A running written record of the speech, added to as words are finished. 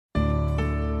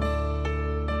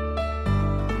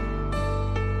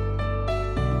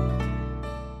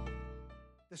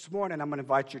This morning, I'm going to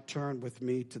invite you to turn with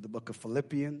me to the book of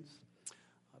Philippians.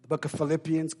 The book of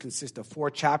Philippians consists of 4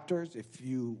 chapters. If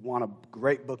you want a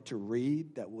great book to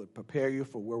read that would prepare you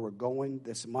for where we're going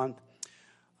this month,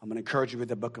 I'm going to encourage you with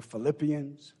the book of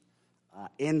Philippians.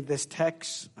 In this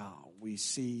text, we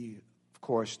see, of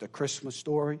course, the Christmas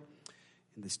story.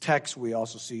 In this text, we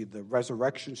also see the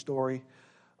resurrection story.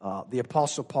 The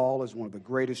Apostle Paul is one of the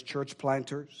greatest church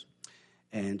planters,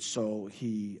 and so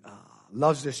he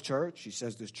loves this church. He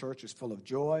says this church is full of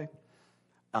joy.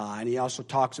 And he also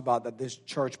talks about that this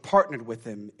church partnered with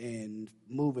him in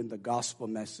moving the gospel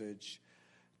message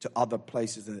to other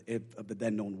places of the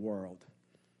then known world.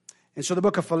 And so the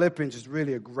book of Philippians is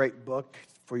really a great book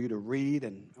for you to read,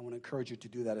 and I want to encourage you to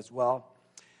do that as well.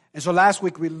 And so last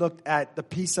week we looked at the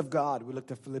peace of God. We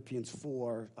looked at Philippians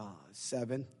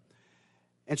 4:7.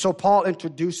 And so Paul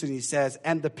introduces, he says,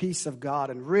 and the peace of God.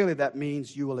 And really that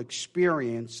means you will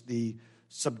experience the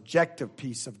subjective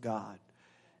peace of God.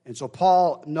 And so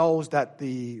Paul knows that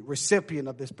the recipient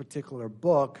of this particular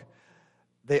book,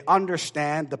 they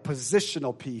understand the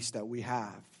positional peace that we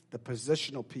have, the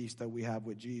positional peace that we have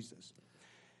with Jesus.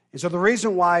 And so the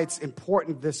reason why it's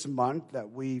important this month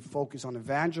that we focus on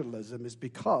evangelism is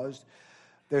because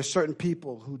there are certain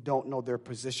people who don't know their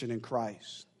position in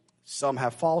Christ. Some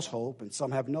have false hope and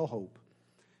some have no hope.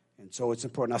 And so it's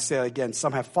important. I'll say it again.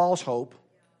 Some have false hope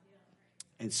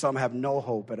and some have no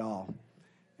hope at all.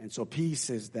 And so peace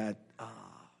is that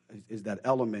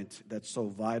element that's so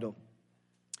vital.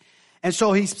 And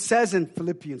so he says in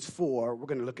Philippians 4, we're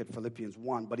going to look at Philippians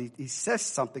 1, but he says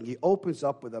something. He opens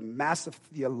up with a massive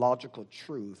theological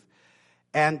truth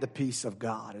and the peace of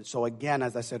God. And so again,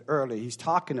 as I said earlier, he's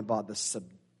talking about the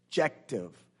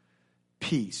subjective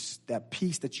peace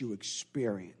that you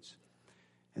experience.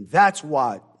 And that's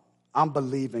what I'm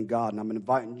believing God, and I'm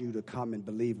inviting you to come and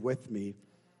believe with me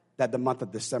that the month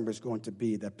of December is going to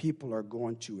be, that people are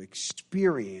going to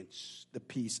experience the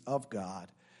peace of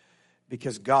God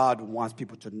because God wants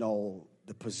people to know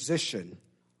the position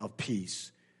of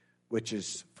peace, which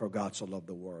is for God so loved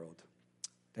the world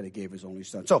that he gave his only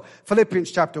son. So Philippians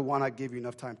chapter 1, I gave you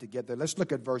enough time to get there. Let's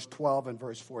look at verse 12 and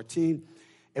verse 14.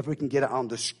 If we can get it on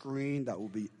the screen, that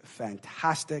would be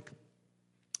fantastic.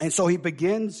 And so he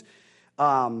begins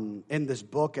in this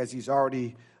book, as he's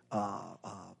already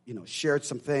shared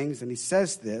some things, and he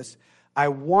says this: I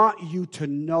want you to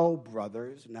know,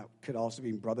 brothers, and that could also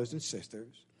mean brothers and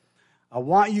sisters, I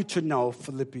want you to know,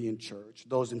 Philippian church,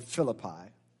 those in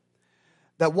Philippi,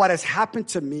 that what has happened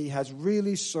to me has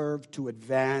really served to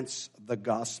advance the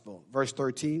gospel. Verse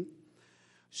 13.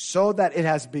 So that it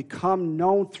has become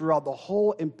known throughout the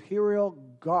whole imperial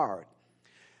guard.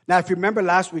 Now, if you remember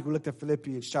last week, we looked at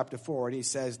Philippians chapter 4, and he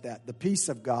says that the peace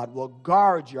of God will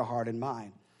guard your heart and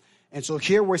mind. And so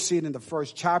here we're seeing in the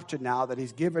first chapter now that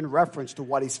he's given reference to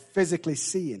what he's physically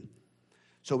seeing.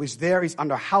 So he's there, he's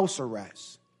under house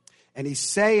arrest. And he's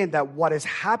saying that what is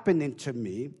happening to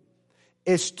me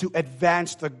is to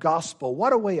advance the gospel.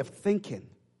 What a way of thinking.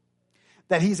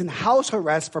 That he's in house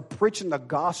arrest for preaching the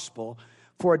gospel,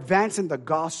 for advancing the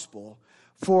gospel,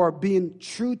 for being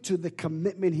true to the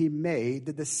commitment he made,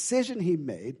 the decision he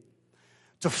made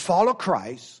to follow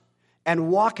Christ, and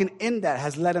walking in that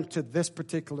has led him to this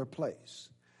particular place.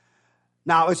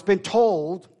 Now, it's been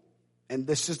told, and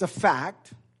this is the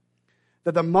fact,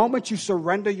 that the moment you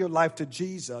surrender your life to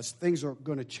Jesus, things are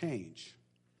going to change.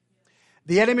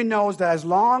 The enemy knows that as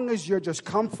long as you're just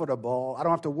comfortable, I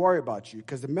don't have to worry about you,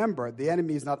 because remember, the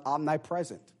enemy is not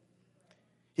omnipresent.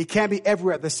 He can't be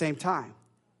everywhere at the same time.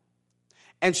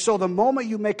 And so the moment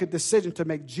you make a decision to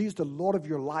make Jesus the Lord of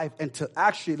your life and to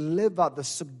actually live out the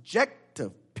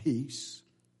subjective peace,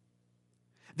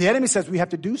 the enemy says we have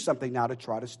to do something now to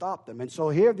try to stop them. And so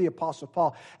here the Apostle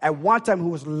Paul, at one time who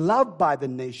was loved by the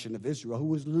nation of Israel, who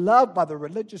was loved by the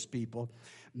religious people,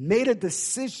 made a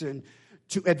decision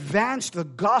to advance the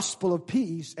gospel of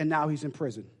peace, and now he's in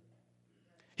prison.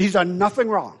 He's done nothing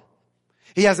wrong.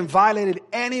 He hasn't violated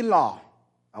any law.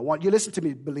 I want you to listen to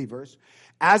me, believers.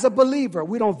 As a believer,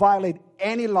 we don't violate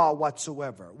any law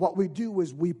whatsoever. What we do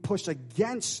is we push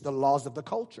against the laws of the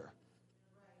culture.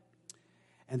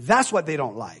 And that's what they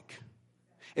don't like.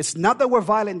 It's not that we're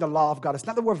violating the law of God. It's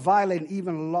not that we're violating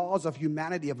even laws of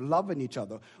humanity, of loving each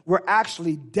other. We're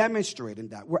actually demonstrating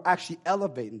that. We're actually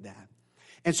elevating that.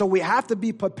 And so we have to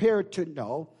be prepared to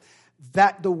know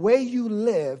that the way you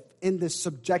live in this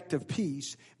subjective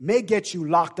peace may get you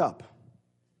locked up.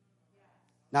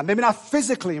 Now, maybe not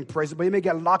physically in prison, but you may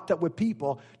get locked up with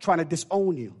people trying to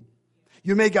disown you.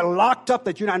 You may get locked up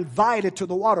that you're not invited to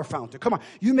the water fountain. Come on.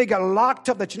 You may get locked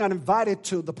up that you're not invited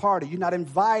to the party. You're not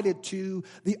invited to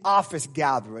the office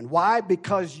gathering. Why?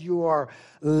 Because your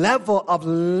level of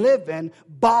living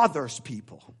bothers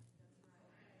people.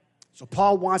 So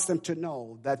Paul wants them to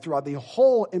know that throughout the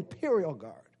whole imperial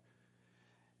guard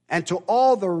and to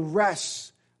all the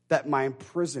rest, that my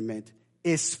imprisonment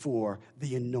is for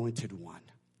the anointed one.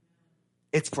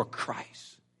 It's for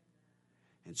Christ.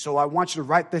 And so I want you to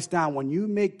write this down. When you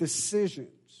make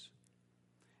decisions,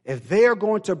 if they are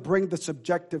going to bring the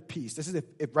subjective peace, this is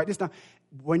if write this down.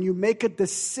 When you make a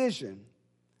decision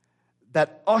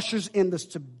that ushers in the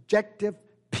subjective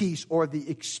peace or the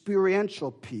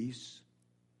experiential peace,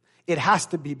 it has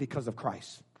to be because of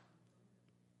Christ.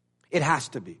 It has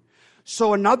to be.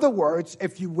 So in other words,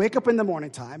 if you wake up in the morning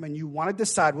time and you want to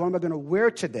decide, what am I going to wear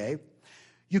today?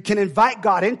 You can invite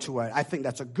God into it. I think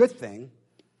that's a good thing.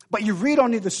 But you really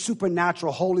don't need the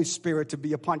supernatural Holy Spirit to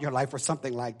be upon your life or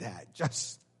something like that.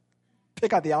 Just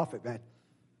pick out the outfit, man.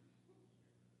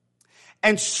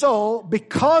 And so,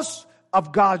 because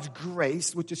of God's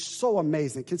grace, which is so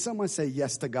amazing, can someone say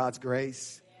yes to God's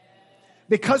grace?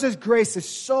 Because His grace is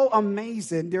so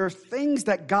amazing, there are things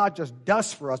that God just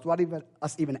does for us without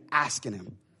us even asking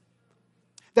Him.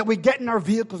 That we get in our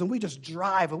vehicles and we just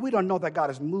drive and we don't know that God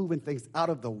is moving things out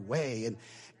of the way. And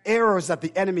errors that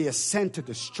the enemy has sent to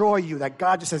destroy you, that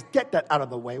God just says, get that out of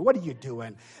the way. What are you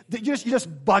doing? You're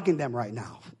just bugging them right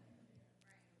now.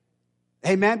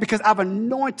 Amen? Because I've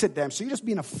anointed them. So you're just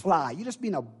being a fly. You're just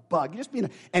being a bug. You're just being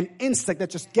an insect that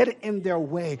just get it in their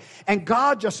way. And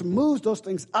God just moves those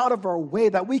things out of our way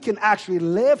that we can actually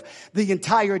live the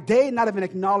entire day, not even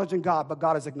acknowledging God, but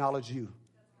God has acknowledged you.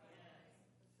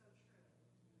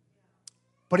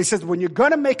 But He says, when you're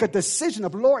going to make a decision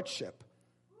of lordship,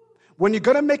 when you're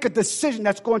going to make a decision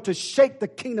that's going to shake the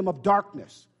kingdom of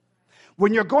darkness,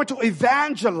 when you're going to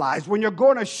evangelize, when you're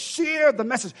going to share the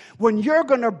message, when you're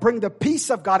going to bring the peace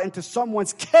of God into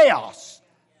someone's chaos,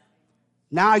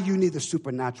 now you need the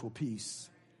supernatural peace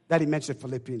that He mentioned in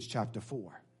Philippians chapter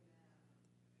 4.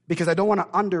 Because I don't want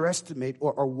to underestimate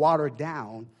or water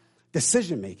down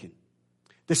decision making.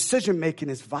 Decision making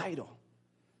is vital.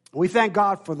 We thank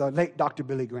God for the late Dr.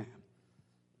 Billy Graham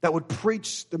that would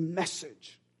preach the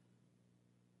message.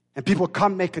 And people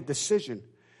come make a decision.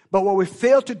 But what we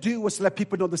failed to do was let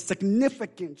people know the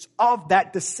significance of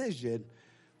that decision,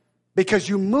 because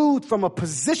you moved from a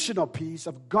positional piece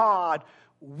of God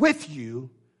with you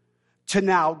to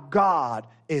now God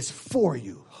is for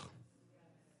you.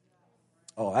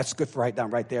 Oh, that's good for write down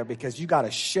right there, because you got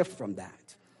to shift from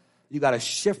that. You got to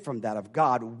shift from that of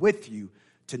God with you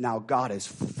to now God is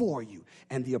for you.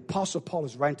 And the Apostle Paul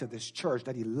is writing to this church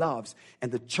that he loves,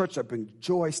 and the church that brings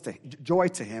joy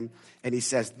to him. And he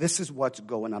says, this is what's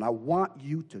going on. I want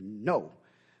you to know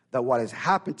that what has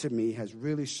happened to me has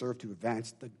really served to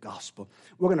advance the gospel.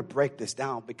 We're going to break this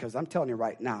down, because I'm telling you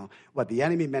right now, what the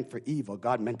enemy meant for evil,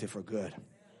 God meant it for good.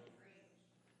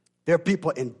 There are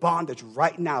people in bondage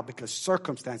right now because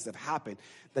circumstances have happened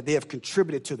that they have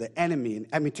contributed to the enemy,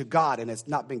 to God, and it's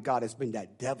not been God, it's been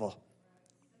that devil.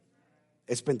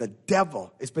 It's been the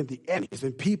devil. It's been the enemy. It's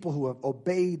been people who have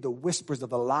obeyed the whispers of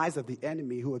the lies of the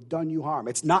enemy who have done you harm.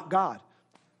 It's not God.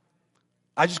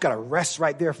 I just got to rest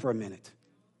right there for a minute.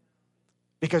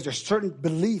 Because there's certain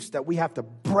beliefs that we have to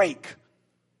break,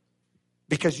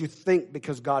 because you think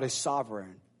because God is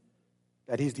sovereign,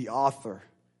 that He's the author,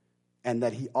 and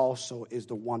that He also is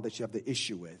the one that you have the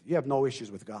issue with. You have no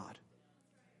issues with God.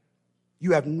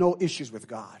 You have no issues with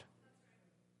God.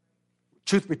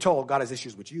 Truth be told, God has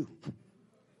issues with you.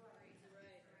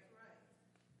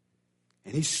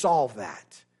 And He solved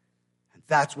that. And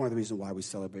that's one of the reasons why we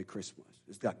celebrate Christmas,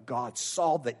 is that God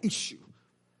solved the issue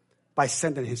by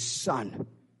sending His Son.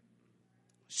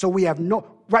 So we have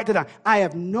write it down. I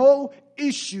have no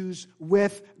issues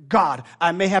with God.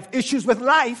 I may have issues with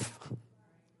life.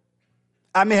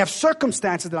 I may have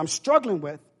circumstances that I'm struggling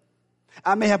with.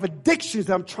 I may have addictions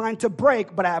that I'm trying to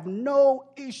break, but I have no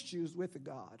issues with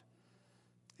God.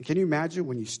 And can you imagine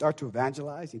when you start to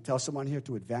evangelize, you tell someone here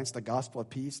to advance the gospel of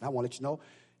peace, and I want to let you know,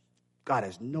 God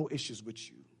has no issues with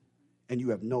you, and you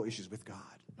have no issues with God.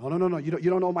 No. You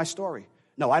don't know my story.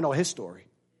 No, I know His story.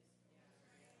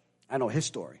 I know His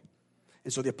story.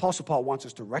 And so the Apostle Paul wants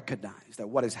us to recognize that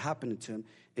what is happening to him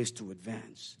is to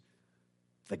advance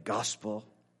the gospel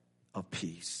of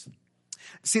peace.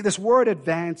 See, this word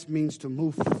advance means to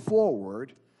move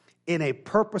forward in a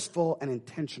purposeful and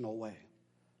intentional way.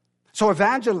 So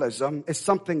evangelism is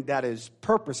something that is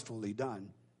purposefully done,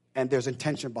 and there's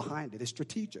intention behind it. It's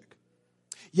strategic.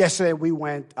 Yesterday we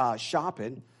went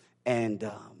shopping, and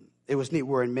it was neat.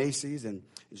 We're in Macy's and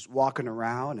just walking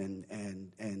around,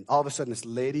 and all of a sudden this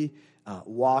lady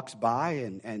walks by,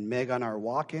 and Meg and I are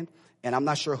walking, and I'm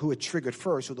not sure who it triggered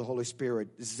first, who the Holy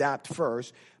Spirit zapped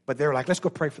first, but they were like, let's go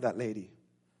pray for that lady.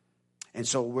 And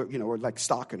so we're like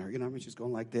stalking her, she's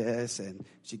going like this, and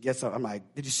she gets up. I'm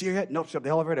like, did you see her yet? Nope, she's up the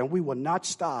elevator, and we will not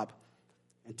stop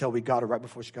until we got her right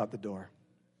before she got the door.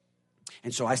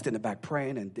 And so I stood in the back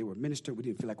praying, and they were ministering. We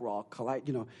didn't feel like we're all collide,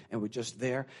 and we're just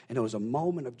there. And it was a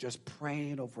moment of just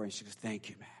praying over her, and she goes, thank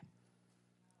you, man.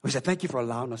 We said, thank you for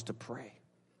allowing us to pray.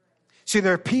 See,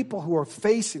 there are people who are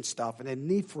facing stuff, and they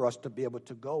need for us to be able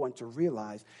to go and to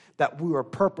realize that we were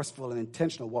purposeful and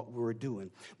intentional in what we were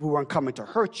doing. We weren't coming to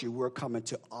hurt you. We were coming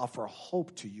to offer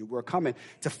hope to you. We're coming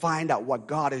to find out what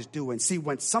God is doing. See,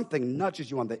 when something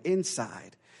nudges you on the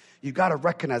inside, you got to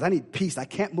recognize, I need peace. I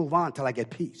can't move on until I get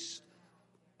peace.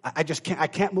 I just can't. I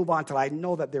can't move on until I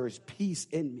know that there is peace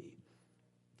in me.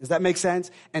 Does that make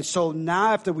sense? And so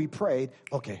now after we prayed,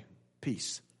 okay,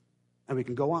 peace. And we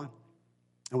can go on.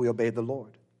 And we obeyed the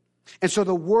Lord. And so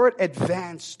the word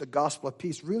advance, the gospel of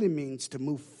peace, really means to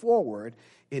move forward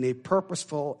in a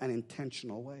purposeful and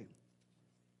intentional way.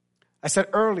 I said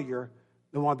earlier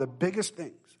that one of the biggest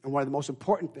things and one of the most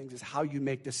important things is how you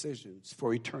make decisions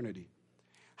for eternity.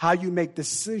 How you make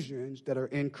decisions that are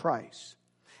in Christ.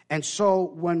 And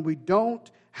so when we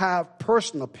don't have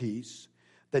personal peace,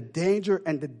 the danger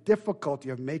and the difficulty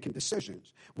of making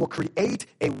decisions will create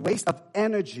a waste of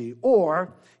energy,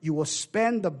 or you will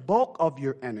spend the bulk of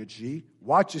your energy,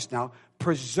 watch this now,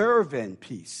 preserving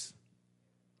peace.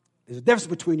 There's a difference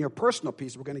between your personal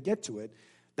peace, we're going to get to it,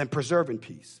 than preserving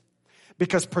peace.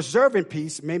 Because preserving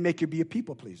peace may make you be a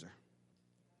people pleaser.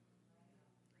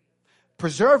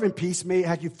 Preserving peace may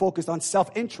have you focused on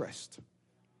self-interest.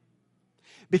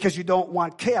 Because you don't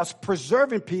want chaos.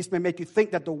 Preserving peace may make you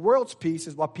think that the world's peace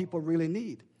is what people really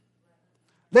need.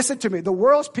 Listen to me. The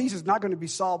world's peace is not going to be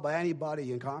solved by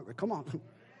anybody in Congress. Come on.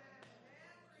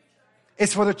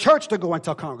 It's for the church to go and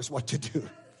tell Congress what to do.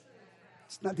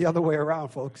 It's not the other way around,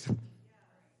 folks.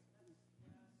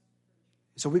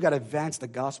 So we got to advance the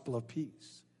gospel of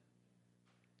peace.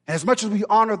 And as much as we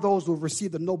honor those who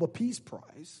receive the Nobel Peace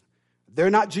Prize, they're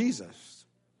not Jesus.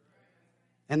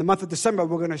 In the month of December,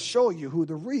 we're going to show you who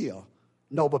the real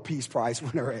Nobel Peace Prize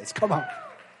winner is. Come on.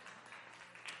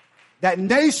 That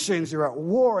nations are at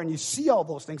war, and you see all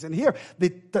those things. And here,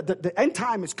 the end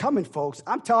time is coming, folks.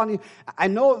 I'm telling you, I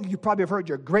know you probably have heard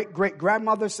your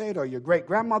great-great-grandmother say it or your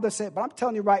great-grandmother say it, but I'm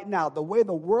telling you right now, the way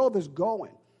the world is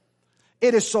going,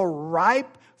 it is so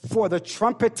ripe for the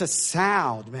trumpet to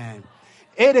sound, man.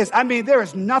 It is, there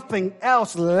is nothing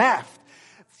else left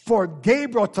for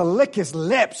Gabriel to lick his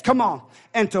lips, come on,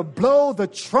 and to blow the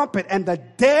trumpet, and the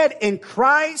dead in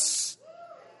Christ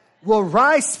will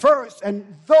rise first, and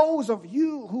those of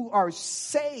you who are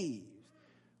saved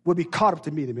will be caught up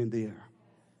to meet him in the air.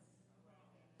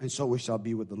 And so we shall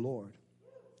be with the Lord.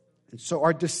 And so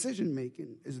our decision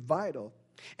making is vital.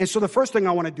 And so the first thing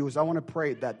I want to do is I want to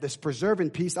pray that this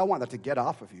preserving peace, I want that to get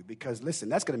off of you, because listen,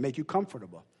 that's going to make you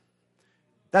comfortable.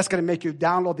 That's going to make you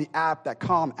download the app, that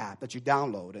Calm app that you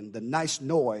download, and the nice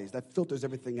noise that filters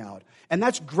everything out. And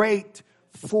that's great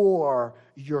for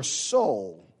your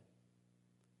soul.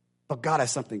 But God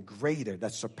has something greater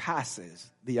that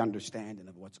surpasses the understanding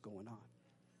of what's going on.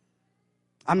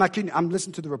 I'm not kidding. I'm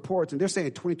listening to the reports, and they're saying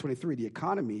in 2023, the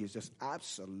economy is just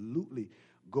absolutely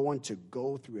going to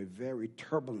go through a very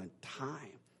turbulent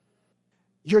time.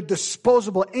 Your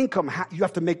disposable income, you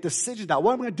have to make decisions now.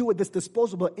 What am I going to do with this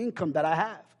disposable income that I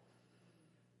have?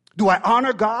 Do I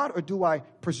honor God, or do I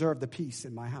preserve the peace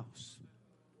in my house?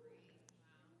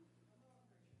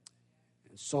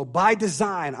 And so by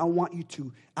design, I'm going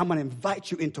to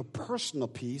invite you into personal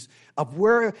peace of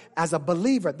where, as a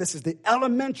believer, this is the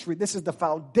elementary, this is the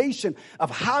foundation of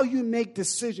how you make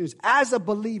decisions as a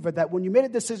believer, that when you made a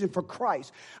decision for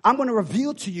Christ, I'm going to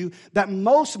reveal to you that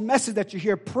most message that you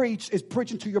hear preached is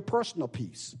preaching to your personal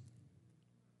peace.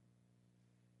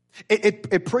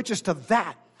 It preaches to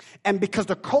that. And because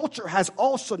the culture has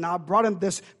also now brought in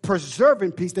this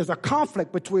preserving peace, there's a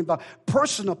conflict between the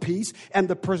personal peace and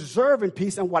the preserving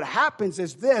peace. And what happens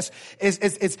is this,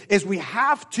 is we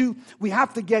have to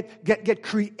get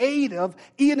creative,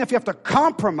 even if you have to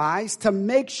compromise, to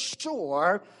make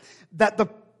sure that the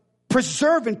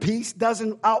preserving peace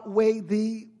doesn't outweigh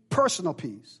the personal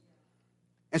peace.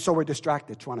 And so we're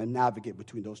distracted trying to navigate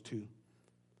between those two.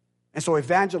 And so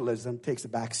evangelism takes a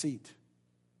back seat.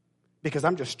 Because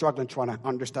I'm just struggling trying to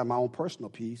understand my own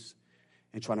personal peace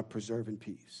and trying to preserve in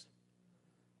peace.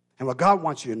 And what God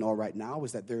wants you to know right now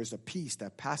is that there is a peace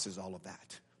that passes all of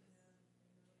that.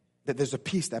 that there's a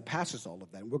peace that passes all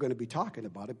of that. And we're going to be talking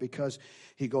about it because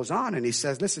he goes on and he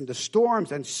says, listen, the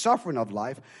storms and suffering of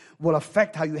life will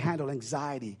affect how you handle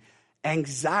anxiety.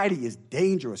 Anxiety is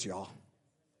dangerous, y'all.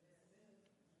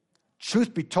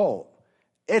 Truth be told,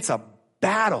 it's a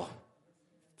battle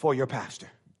for your pastor.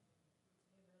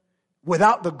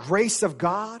 Without the grace of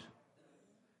God,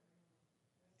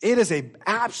 it is an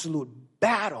absolute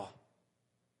battle.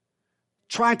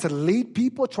 Trying to lead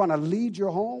people, trying to lead your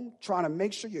home, trying to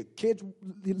make sure your kids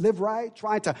live right,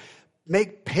 trying to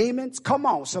make payments. Come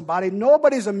on, somebody.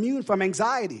 Nobody's immune from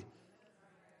anxiety.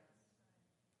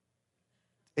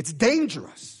 It's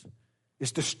dangerous.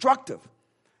 It's destructive.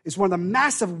 It's one of the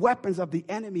massive weapons of the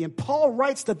enemy. And Paul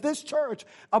writes to this church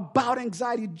about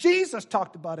anxiety. Jesus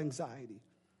talked about anxiety.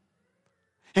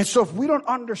 And so if we don't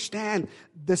understand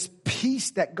this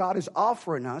peace that God is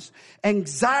offering us,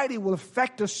 anxiety will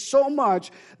affect us so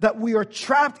much that we are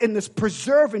trapped in this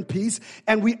preserving peace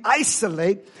and we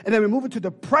isolate and then we move into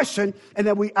depression and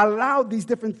then we allow these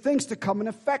different things to come and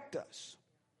affect us.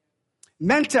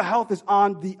 Mental health is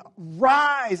on the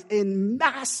rise in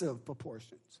massive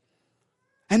proportions.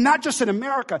 And not just in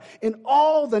America, in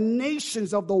all the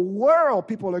nations of the world,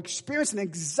 people are experiencing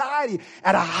anxiety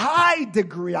at a high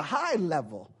degree, a high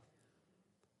level,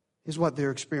 is what they're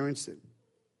experiencing.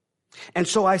 And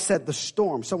so I said the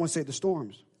storms. Someone say the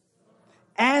storms.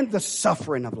 And the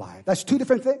suffering of life. That's two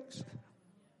different things.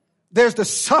 There's the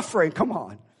suffering, come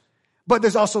on. But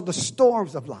there's also the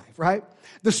storms of life, right?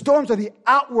 The storms are the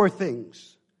outward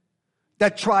things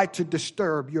that try to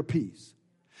disturb your peace.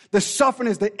 The suffering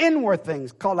is the inward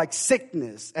things called like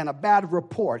sickness and a bad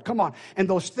report. Come on. And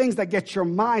those things that get your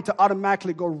mind to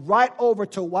automatically go right over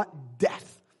to what?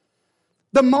 Death.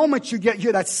 The moment you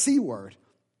hear that C word,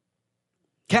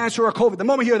 cancer or COVID, the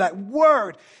moment you hear that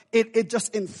word, it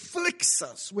just inflicts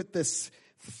us with this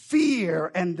fear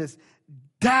and this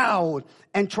doubt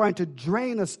and trying to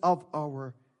drain us of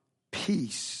our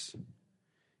peace.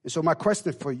 And so my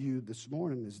question for you this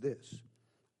morning is this.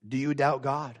 Do you doubt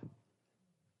God?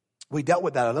 We dealt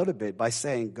with that a little bit by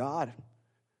saying, God,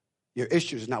 your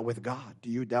issue is not with God. Do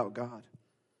you doubt God?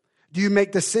 Do you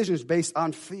make decisions based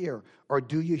on fear? Or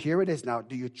do you, here it is now,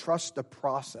 do you trust the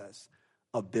process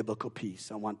of biblical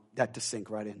peace? I want that to sink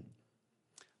right in.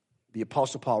 The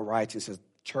Apostle Paul writes and says,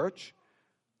 church,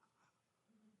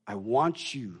 I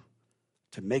want you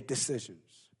to make decisions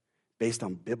based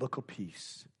on biblical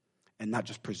peace and not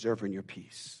just preserving your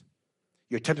peace.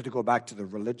 You're tempted to go back to the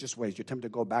religious ways. You're tempted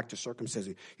to go back to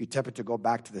circumcision. You're tempted to go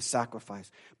back to the sacrifice.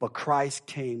 But Christ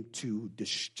came to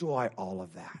destroy all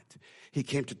of that. He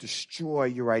came to destroy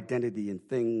your identity in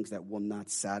things that will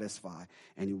not satisfy.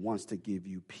 And he wants to give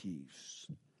you peace.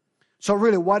 So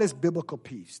really, what is biblical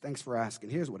peace? Thanks for asking.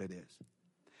 Here's what it is.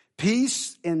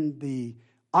 Peace in the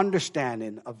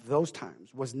understanding of those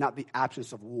times was not the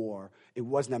absence of war. It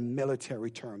wasn't a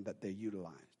military term that they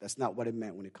utilized. That's not what it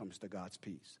meant when it comes to God's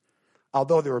peace.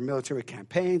 Although there were military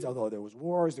campaigns, although there was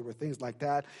wars, there were things like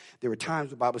that. There were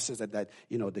times the Bible says that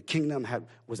the kingdom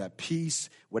was at peace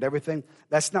with everything.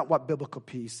 That's not what biblical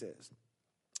peace is.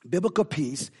 Biblical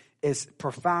peace is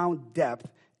profound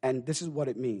depth, and this is what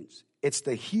it means. It's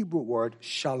the Hebrew word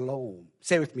shalom.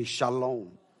 Say with me,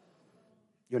 shalom.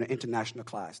 You're in an international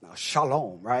class now.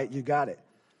 Shalom, right? You got it.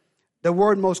 The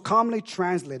word most commonly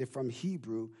translated from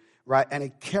Hebrew, right? And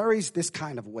it carries this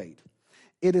kind of weight.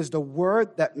 It is the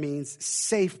word that means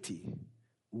safety,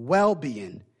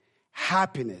 well-being,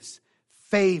 happiness,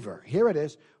 favor. Here it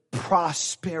is,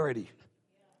 prosperity.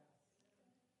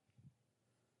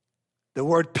 The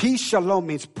word peace, shalom,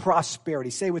 means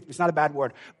prosperity. Say it with me, it's not a bad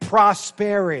word.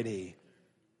 Prosperity.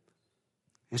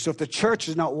 And so if the church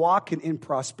is not walking in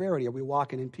prosperity, are we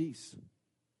walking in peace?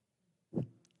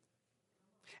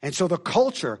 And so the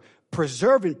culture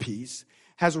preserving peace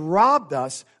has robbed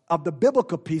us of the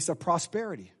biblical peace of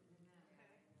prosperity.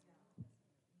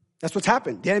 That's what's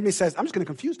happened. The enemy says, I'm just going to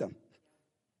confuse them.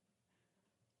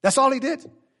 That's all he did.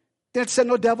 Didn't send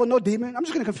no devil, no demon. I'm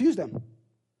just going to confuse them.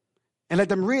 And let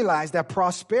them realize that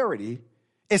prosperity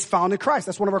is found in Christ.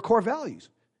 That's one of our core values.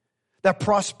 That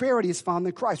prosperity is found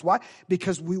in Christ. Why?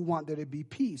 Because we want there to be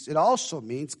peace. It also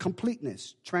means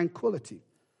completeness, tranquility.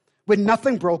 With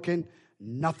nothing broken,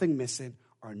 nothing missing,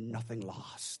 or nothing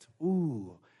lost.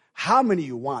 Ooh, how many of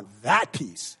you want that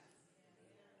peace?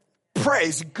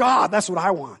 Praise God, that's what I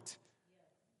want.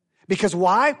 Because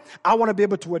why? I want to be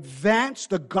able to advance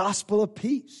the gospel of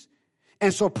peace.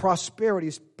 And so prosperity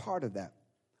is part of that.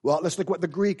 Well, let's look at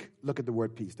the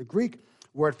word peace. The Greek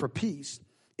word for peace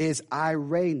is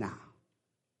eirene.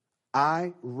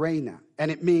 Eirene. And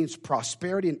it means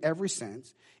prosperity in every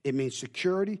sense. It means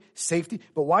security, safety.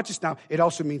 But watch this now. It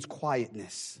also means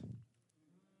quietness.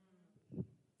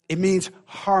 It means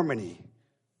harmony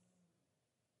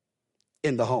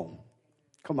in the home.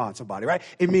 Come on, somebody, right?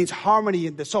 It means harmony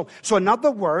in the soul. So in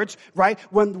other words, right,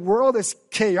 when the world is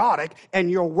chaotic and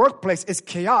your workplace is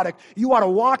chaotic, you ought to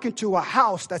walk into a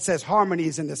house that says harmony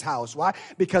is in this house. Why?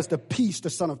 Because the peace, the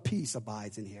Son of Peace,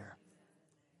 abides in here.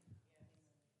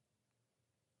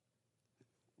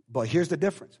 But here's the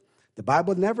difference. The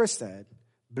Bible never said,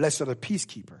 blessed are the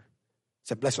peacekeeper. It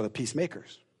said, blessed are the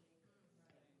peacemakers.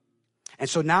 And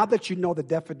so now that you know the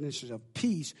definition of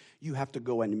peace, you have to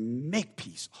go and make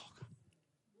peace. Oh, God.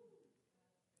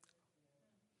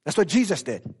 That's what Jesus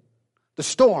did. The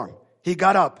storm, he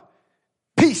got up.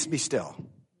 Peace be still.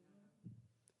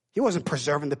 He wasn't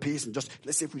preserving the peace and just,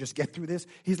 let's see if we just get through this.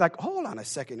 He's like, hold on a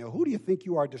second now. Who do you think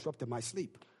you are disrupting my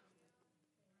sleep?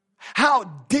 How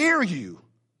dare you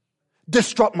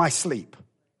disrupt my sleep?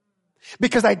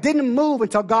 Because I didn't move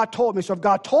until God told me. So if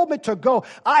God told me to go,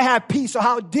 I have peace. So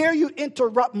how dare you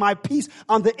interrupt my peace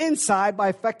on the inside by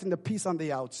affecting the peace on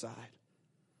the outside?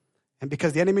 And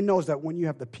because the enemy knows that when you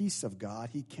have the peace of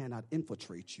God, he cannot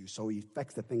infiltrate you. So he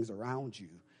affects the things around you.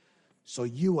 So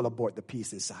you will abort the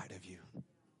peace inside of you.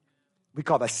 We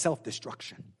call that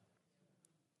self-destruction.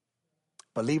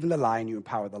 Believe in the lie and you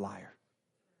empower the liar.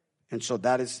 And so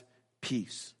that is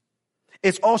peace.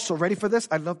 It's also, ready for this?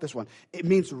 I love this one. It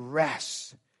means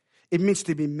rest. It means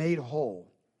to be made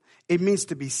whole. It means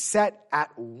to be set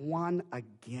at one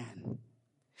again.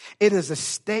 It is a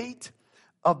state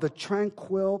of the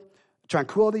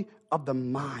tranquility of the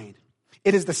mind.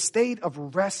 It is the state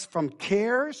of rest from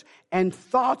cares and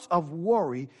thoughts of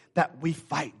worry that we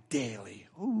fight daily.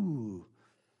 Ooh.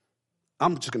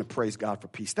 I'm just going to praise God for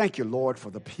peace. Thank you, Lord,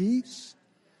 for the peace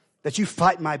that you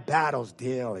fight my battles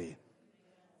daily.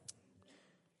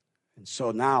 And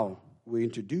so now we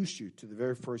introduce you to the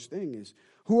very first thing is,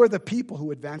 who are the people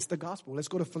who advance the gospel? Let's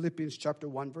go to Philippians chapter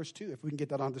 1, verse 2. If we can get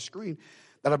that on the screen.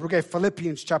 Okay,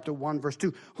 Philippians chapter 1, verse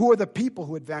 2. Who are the people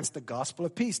who advance the gospel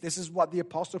of peace? This is what the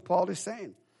Apostle Paul is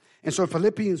saying. And so in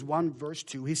Philippians 1, verse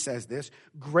 2, he says this,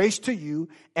 grace to you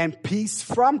and peace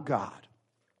from God.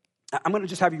 I'm going to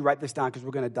just have you write this down because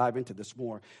we're going to dive into this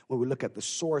more when we look at the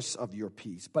source of your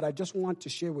peace. But I just want to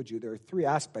share with you, there are three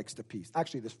aspects to peace.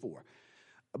 Actually, there's four.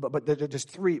 But there's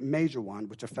three major ones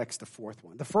which affects the fourth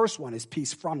one. The first one is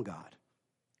peace from God.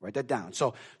 Write that down.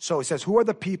 So it says, who are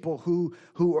the people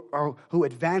who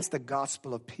advance the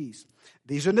gospel of peace?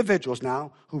 These are individuals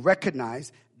now who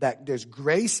recognize that there's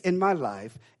grace in my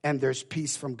life and there's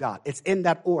peace from God. It's in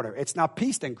that order. It's not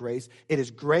peace then grace. It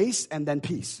is grace and then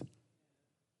peace.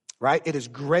 Right? It is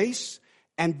grace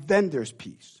and then there's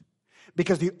peace.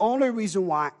 Because the only reason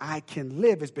why I can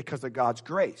live is because of God's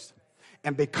grace.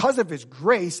 And because of his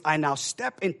grace, I now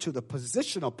step into the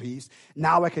positional peace.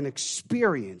 Now I can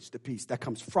experience the peace that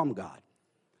comes from God.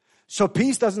 So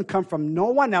peace doesn't come from no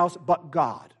one else but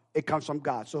God. It comes from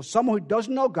God. So someone who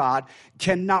doesn't know God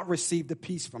cannot receive the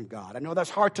peace from God. I know that's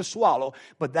hard to swallow,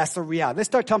 but that's the reality. Let's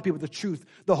start telling people the truth,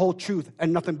 the whole truth,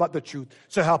 and nothing but the truth.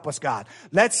 So help us, God.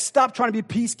 Let's stop trying to be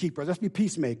peacekeepers. Let's be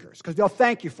peacemakers, because they'll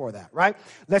thank you for that, right?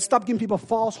 Let's stop giving people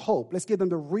false hope. Let's give them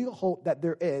the real hope that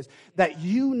there is, that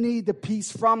you need the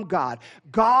peace from God.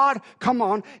 God, come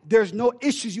on, there's no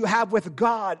issues you have with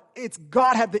God. It's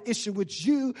God had the issue with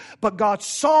you, but God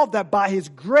solved that by his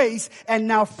grace, and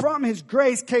now from his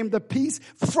grace came the peace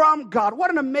from God. What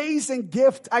an amazing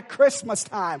gift at Christmas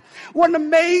time. What an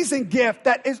amazing gift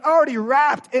that is already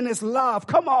wrapped in his love.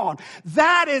 Come on.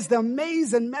 That is the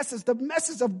amazing message. The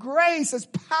message of grace is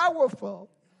powerful,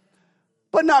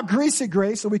 but not greasy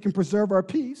grace so we can preserve our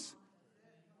peace.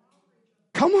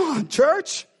 Come on,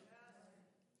 church.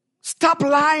 Stop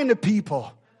lying to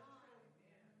people.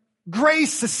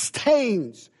 Grace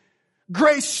sustains.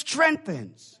 Grace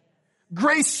strengthens.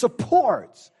 Grace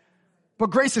supports. But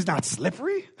grace is not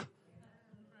slippery.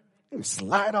 You can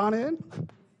slide on in.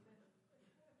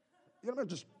 Now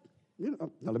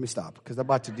let me stop because I'm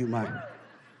about to do my, I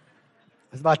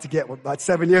was about to get about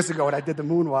 7 years ago when I did the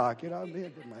moonwalk. I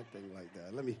did my thing like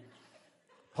that.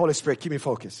 Holy Spirit, keep me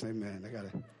focused. Amen.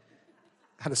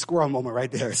 I had a squirrel moment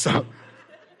right there.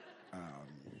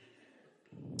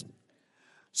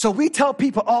 So we tell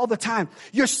people all the time,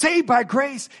 you're saved by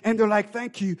grace. And they're like,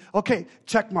 thank you. Okay,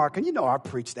 check mark. And I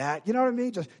preach that. You know what I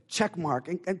mean? Just check mark.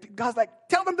 And God's like,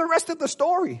 tell them the rest of the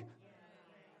story.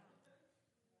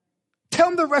 Tell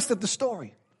them the rest of the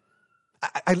story.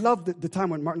 I love the time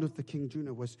when Martin Luther King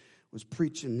Jr. was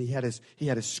preaching. He had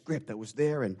his script that was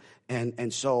there,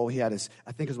 and so he had his,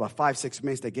 I think it was about 5-6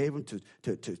 minutes they gave him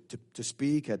to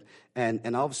speak,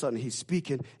 and all of a sudden he's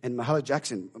speaking, and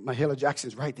Mahalia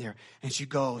Jackson's right there, and she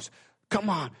goes, "Come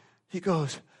on," he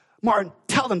goes, "Martin,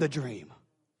 tell them the dream.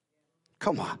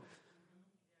 Come on."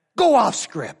 Go off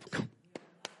script.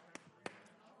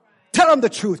 Tell them the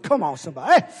truth. Come on,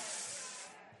 somebody.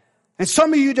 And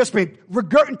some of you just been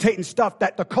regurgitating stuff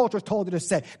that the culture told you to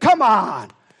say. Come on.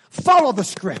 Follow the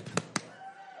script.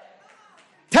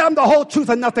 Tell them the whole truth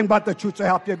and nothing but the truth to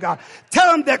help you, God.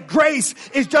 Tell them that grace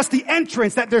is just the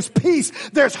entrance, that there's peace,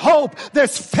 there's hope,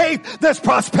 there's faith, there's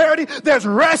prosperity, there's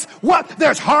rest. What?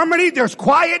 There's harmony, there's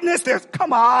quietness,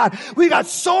 come on. We got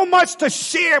so much to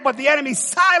share, but the enemy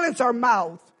silenced our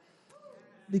mouth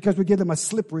because we give them a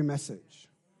slippery message.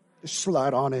 Just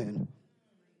slide on in.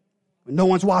 When no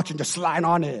one's watching, just slide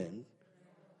on in.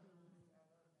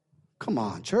 Come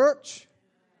on, church.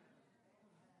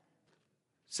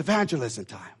 It's evangelism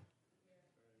time.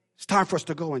 It's time for us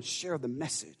to go and share the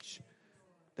message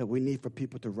that we need for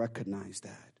people to recognize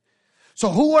that. So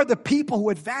who are the people who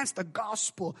advance the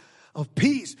gospel of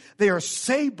peace? They are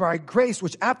saved by grace,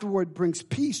 which afterward brings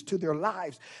peace to their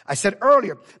lives. I said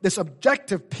earlier, this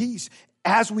objective peace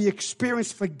as we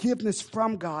experience forgiveness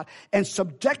from God, and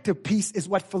subjective peace is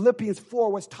what Philippians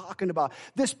 4 was talking about.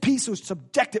 This peace was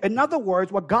subjective. In other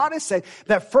words, what God is saying,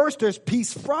 that first there's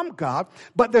peace from God,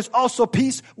 but there's also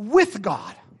peace with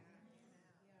God.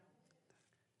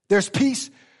 There's peace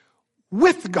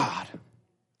with God.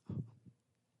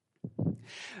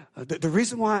 The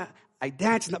reason why I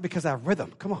dance is not because I have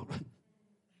rhythm. Come on.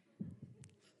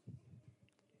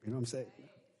 You know what I'm saying?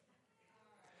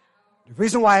 The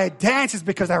reason why I dance is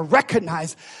because I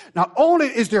recognize not only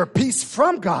is there peace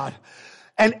from God,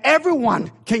 and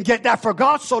everyone can get that, for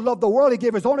God so loved the world, he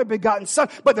gave his only begotten son.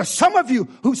 But there's some of you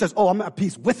who says, oh, I'm at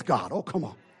peace with God. Oh, come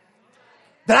on.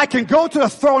 That I can go to the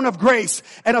throne of grace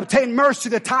and obtain mercy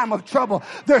in the time of trouble.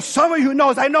 There's some of you who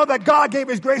knows, I know that God gave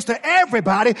his grace to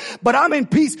everybody, but I'm in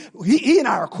peace. He and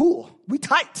I are cool. We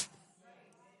tight.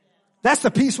 That's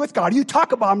the peace with God. You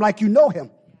talk about him like you know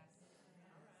him.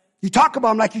 You talk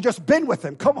about him like you just been with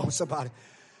him. Come on, somebody.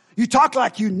 You talk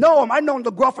like you know him. I've known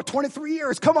the girl for 23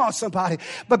 years. Come on, somebody.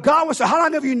 But God will say, how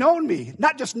long have you known me?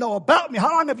 Not just know about me.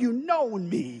 How long have you known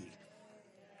me?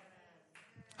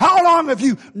 How long have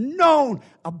you known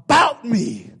about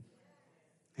me?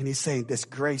 And he's saying this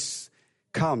grace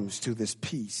comes to this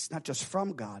peace, not just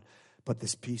from God, but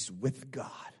this peace with God.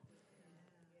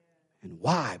 And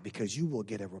why? Because you will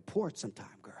get a report sometime,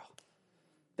 girl,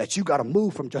 that you got to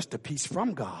move from just the peace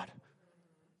from God.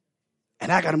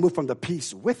 And I got to move from the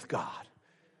peace with God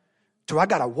to I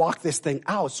got to walk this thing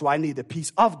out, so I need the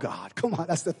peace of God. Come on,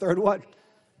 that's the third one.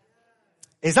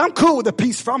 Is I'm cool with the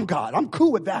peace from God. I'm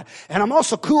cool with that. And I'm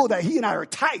also cool that he and I are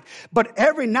tight. But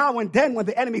every now and then when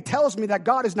the enemy tells me that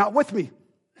God is not with me,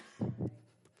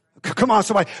 come on,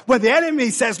 somebody. When the enemy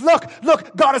says, look,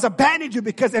 God has abandoned you,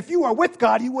 because if you were with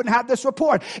God, you wouldn't have this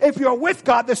report. If you're with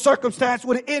God, this circumstance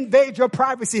would invade your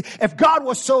privacy. If God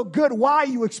was so good, why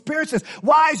you experience this?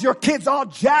 Why is your kids all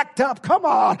jacked up? Come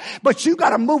on. But you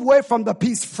got to move away from the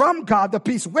peace from God, the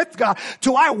peace with God,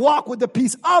 to I walk with the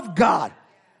peace of God.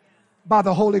 By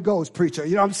the Holy Ghost, preacher.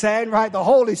 You know what I'm saying, right? The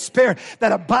Holy Spirit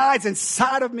that abides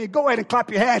inside of me. Go ahead and clap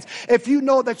your hands if you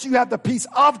know that you have the peace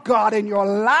of God in your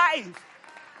life.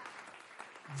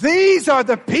 These are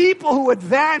the people who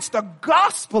advance the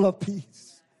gospel of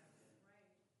peace.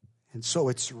 And so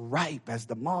it's ripe as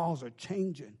the malls are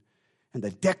changing and the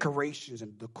decorations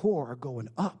and decor are going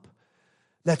up.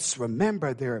 Let's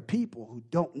remember there are people who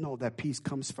don't know that peace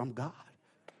comes from God.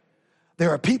 There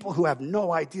are people who have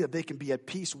no idea they can be at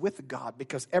peace with God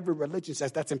because every religion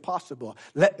says that's impossible.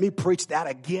 Let me preach that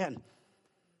again.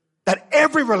 That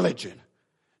every religion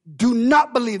do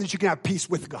not believe that you can have peace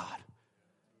with God.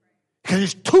 Because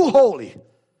he's too holy.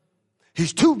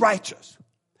 He's too righteous.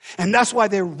 And that's why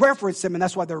they reverence him, and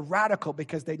that's why they're radical,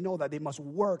 because they know that they must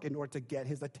work in order to get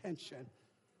his attention.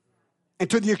 And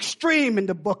to the extreme in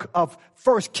the book of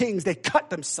 1 Kings, they cut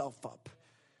themselves up.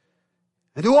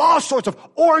 And do all sorts of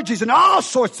orgies and all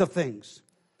sorts of things,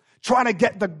 trying to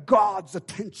get the gods'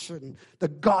 attention, the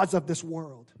gods of this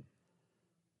world.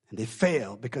 And they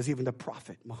fail, because even the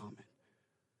prophet Muhammad,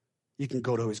 you can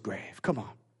go to his grave. Come on.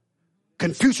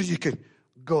 Confucius, you can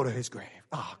go to his grave.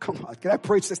 Oh, come on. Can I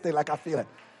preach this thing like I feel it?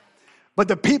 But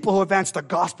the people who advance the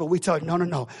gospel, we tell you,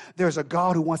 no. There's a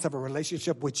God who wants to have a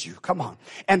relationship with you. Come on.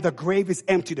 And the grave is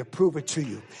empty to prove it to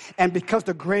you. And because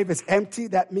the grave is empty,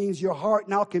 that means your heart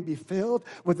now can be filled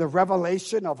with the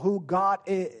revelation of who God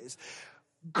is.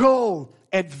 Go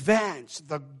advance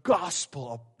the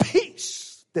gospel of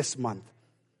peace this month.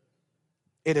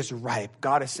 It is ripe.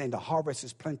 God is saying the harvest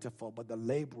is plentiful, but the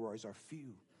laborers are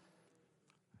few.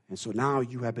 And so now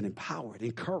you have been empowered,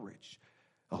 encouraged.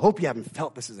 I hope you haven't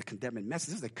felt this as a condemning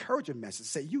message. This is an encouraging message.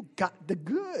 Say, you got the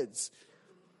goods.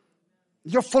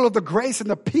 You're full of the grace and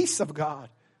the peace of God.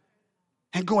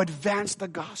 and go advance the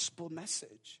gospel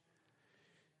message.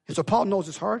 And so Paul knows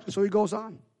his heart, and so he goes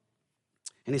on.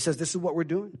 And he says, this is what we're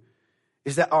doing,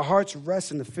 is that our hearts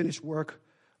rest in the finished work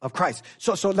of Christ.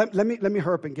 So let me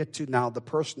hurry up and get to now the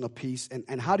personal piece,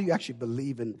 and how do you actually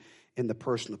believe in the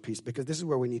personal piece? Because this is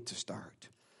where we need to start.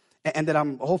 And then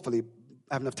I'm hopefully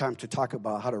have enough time to talk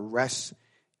about how to rest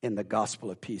in the gospel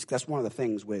of peace. That's one of the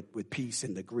things with peace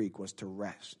in the Greek was to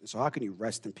rest. And so how can you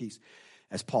rest in peace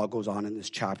as Paul goes on in this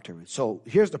chapter? And so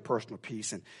here's the personal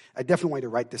piece, and I definitely want you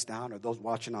to write this down, or those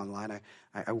watching online,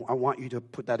 I want you to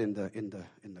put that in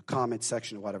the comment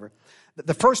section or whatever.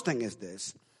 The first thing is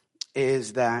this,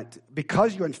 is that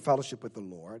because you're in fellowship with the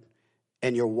Lord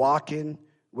and you're walking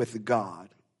with God,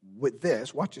 with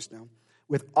this, watch this now,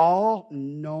 with all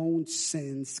known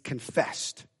sins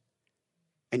confessed,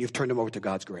 and you've turned them over to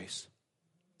God's grace.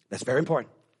 That's very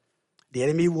important. The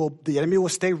enemy will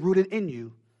stay rooted in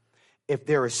you if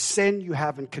there is sin you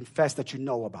haven't confessed that you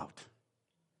know about.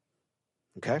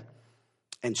 Okay?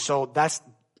 And so that's,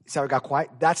 see how it got quiet?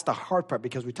 That's the hard part,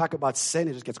 because we talk about sin,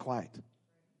 it just gets quiet.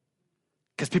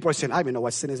 Because people are saying, I don't even know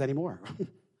what sin is anymore.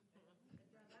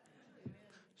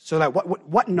 So like,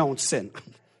 what known sin?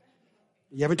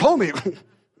 You haven't told me.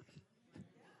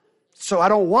 So I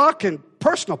don't walk in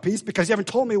personal peace because you haven't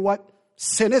told me what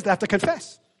sin is that I have to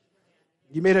confess.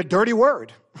 You made a dirty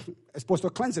word as opposed to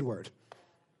a cleansing word.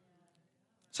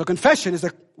 So confession is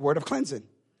a word of cleansing.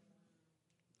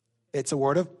 It's a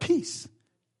word of peace.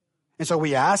 And so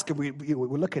we ask, and we're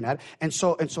looking at it. And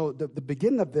so the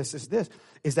beginning of this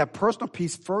is that personal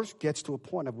peace first gets to a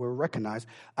point of where we recognize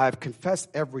I've confessed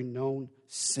every known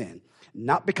sin.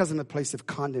 Not because I'm in a place of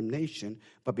condemnation,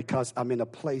 but because I'm in a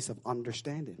place of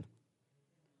understanding.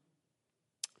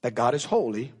 That God is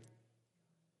holy,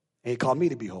 and He called me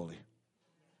to be holy.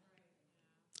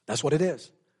 That's what it is.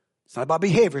 It's not about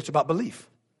behavior, it's about belief.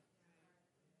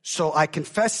 So I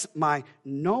confess my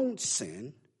known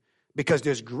sin because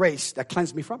there's grace that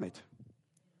cleansed me from it.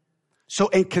 So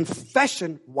in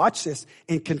confession, watch this,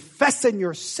 in confessing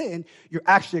your sin, you're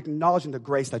actually acknowledging the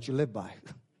grace that you live by.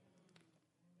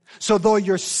 So though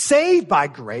you're saved by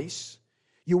grace,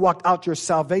 you walked out your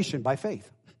salvation by faith.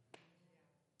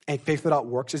 And faith without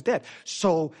works is dead.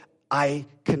 So I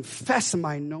confess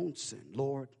my known sin.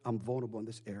 Lord, I'm vulnerable in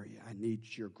this area. I need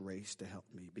your grace to help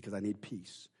me because I need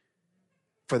peace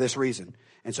for this reason.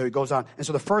 And so he goes on. And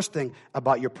so the first thing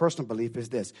about your personal belief is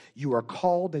this. You are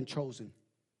called and chosen.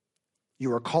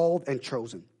 You are called and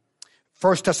chosen.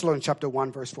 1 Thessalonians chapter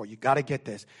 1, verse 4. You got to get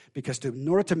this. Because in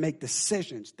order to make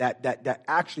decisions that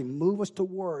actually move us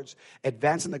towards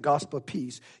advancing the gospel of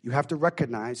peace, you have to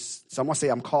recognize, someone say,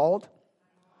 I'm called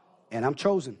and I'm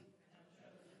chosen.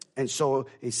 And so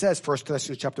he says, 1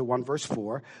 Thessalonians chapter 1, verse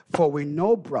 4, for we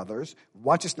know, brothers,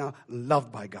 watch this now,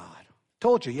 loved by God.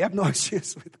 Told you have no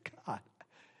excuse with God.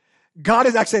 God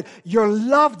is actually saying, you're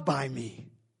loved by me.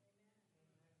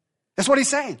 That's what he's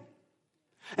saying.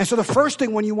 And so the first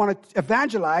thing when you want to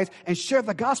evangelize and share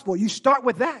the gospel, you start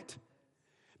with that.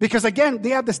 Because again, they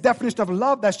have this definition of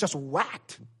love that's just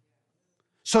whacked.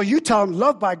 So you tell them,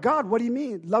 loved by God, what do you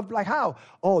mean? Loved like how?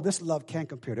 Oh, this love can't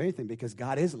compare to anything because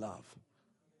God is love.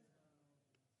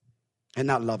 And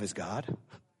not love is God.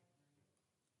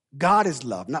 God is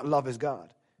love, not love is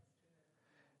God.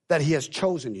 That he has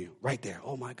chosen you right there.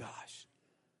 Oh my gosh.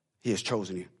 He has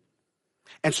chosen you.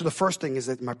 And so the first thing is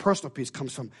that my personal peace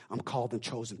comes from I'm called and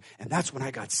chosen. And that's when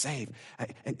I got saved.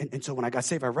 And so when I got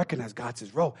saved, I recognized God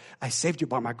says, Ro, I saved you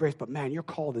by my grace, but man, you're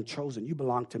called and chosen. You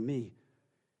belong to me.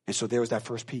 And so there was that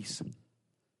first piece.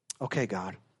 Okay,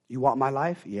 God, you want my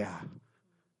life? Yeah.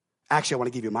 Actually, I want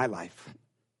to give you my life.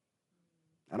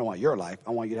 I don't want your life.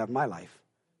 I want you to have my life.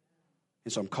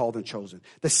 And so I'm called and chosen.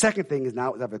 The second thing is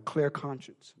now I have a clear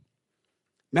conscience.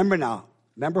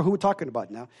 Remember who we're talking about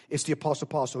now? It's the Apostle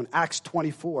Paul. So in Acts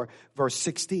 24, verse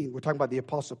 16, we're talking about the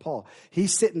Apostle Paul.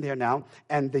 He's sitting there now,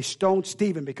 and they stoned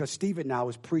Stephen because Stephen now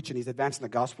is preaching. He's advancing the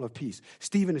gospel of peace.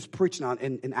 Stephen is preaching on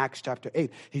in Acts chapter 8.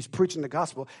 He's preaching the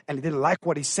gospel, and they didn't like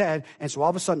what he said. And so all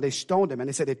of a sudden, they stoned him. And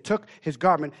they said they took his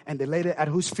garment, and they laid it at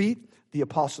whose feet? The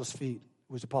apostles' feet.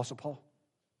 It was the Apostle Paul.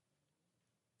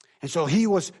 And so he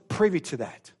was privy to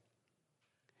that.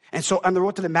 And so on the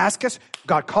road to Damascus,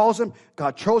 God calls him,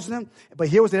 God chose him. But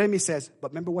here was the enemy says,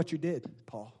 but remember what you did,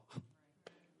 Paul.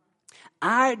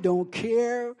 I don't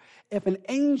care if an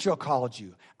angel called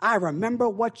you. I remember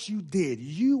what you did.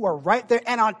 You were right there.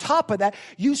 And on top of that,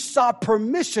 you saw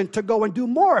permission to go and do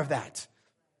more of that.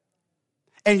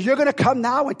 And you're going to come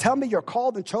now and tell me you're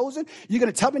called and chosen? You're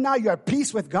going to tell me now you're at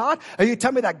peace with God? Are you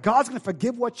tell me that God's going to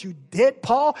forgive what you did,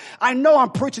 Paul? I know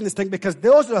I'm preaching this thing because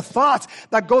those are the thoughts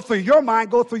that go through your mind,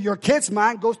 go through your kid's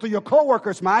mind, goes through your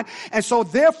coworker's mind. And so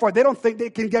therefore, they don't think they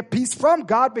can get peace from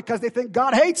God because they think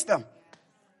God hates them.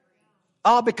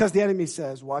 All because the enemy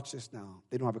says, watch this now,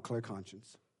 they don't have a clear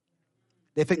conscience.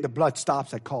 They think the blood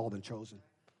stops at called and chosen.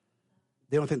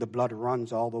 They don't think the blood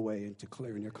runs all the way into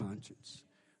clearing your conscience.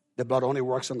 The blood only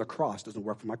works on the cross, doesn't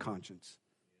work for my conscience.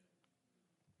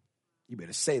 You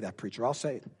better say that, preacher. I'll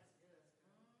say it.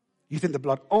 You think the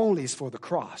blood only is for the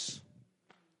cross.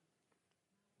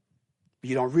 But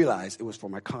you don't realize it was for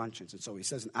my conscience. And so he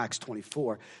says in Acts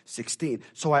 24:16,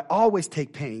 so I always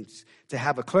take pains to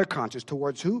have a clear conscience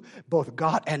towards who? Both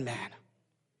God and man.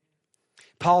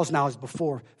 Paul's now is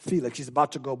before Felix. He's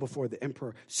about to go before the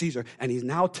emperor Caesar. And he's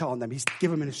now telling them, he's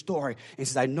giving them his story. And he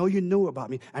says, I know you knew about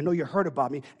me. I know you heard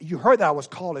about me. You heard that I was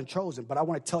called and chosen. But I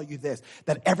want to tell you this,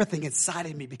 that everything inside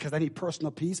of me, because I need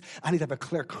personal peace, I need to have a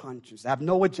clear conscience. I have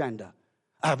no agenda.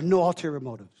 I have no ulterior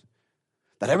motives.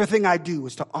 That everything I do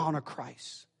is to honor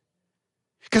Christ.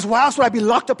 Because why else would I be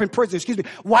locked up in prison? Excuse me.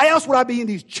 Why else would I be in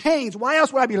these chains? Why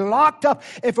else would I be locked up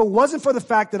if it wasn't for the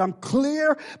fact that I'm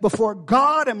clear before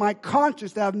God and my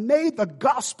conscience that I've made the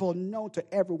gospel known to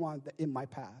everyone in my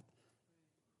path?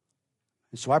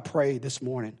 And so I pray this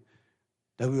morning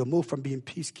that we will move from being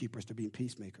peacekeepers to being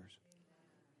peacemakers.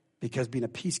 Because being a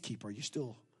peacekeeper, you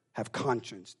still have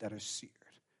conscience that are seared.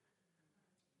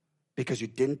 Because you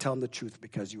didn't tell them the truth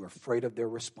because you were afraid of their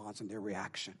response and their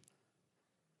reaction.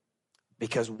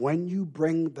 Because when you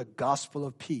bring the gospel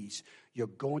of peace, you're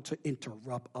going to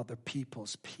interrupt other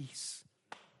people's peace.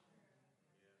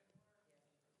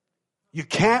 You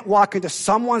can't walk into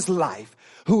someone's life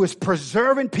who is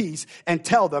preserving peace and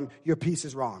tell them your peace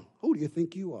is wrong. Who do you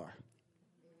think you are?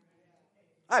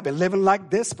 I've been living like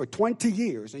this for 20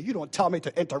 years, and you don't tell me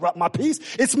to interrupt my peace.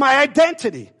 It's my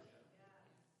identity.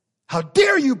 How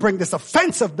dare you bring this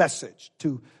offensive message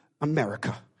to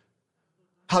America?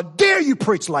 How dare you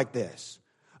preach like this?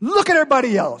 Look at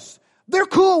everybody else. They're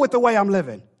cool with the way I'm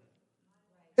living.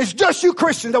 It's just you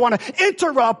Christians that want to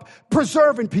interrupt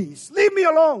preserving peace. Leave me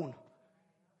alone.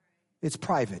 It's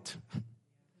private.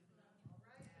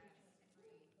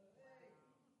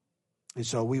 And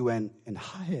so we went and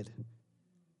hid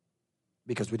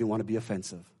because we didn't want to be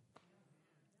offensive.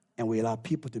 And we allowed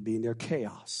people to be in their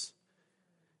chaos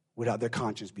without their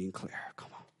conscience being clear. Come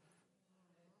on.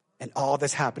 And all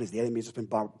that's happened is the enemy has just been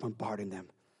bombarding them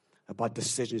about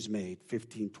decisions made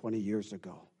 15, 20 years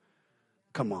ago.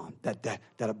 Come on, that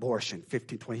abortion,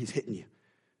 15, 20, he's hitting you.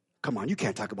 Come on, you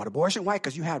can't talk about abortion. Why?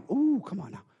 Because you had, come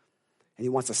on now. And he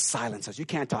wants to silence us. You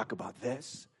can't talk about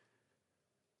this.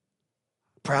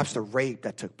 Perhaps the rape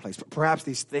that took place. Perhaps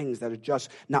these things that are just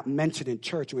not mentioned in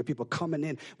church where people coming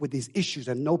in with these issues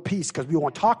and no peace because we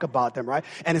won't talk about them, right?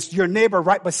 And it's your neighbor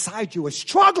right beside you is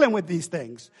struggling with these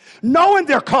things. Knowing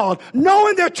they're called,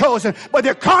 knowing they're chosen, but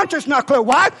their conscience not clear.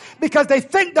 Why? Because they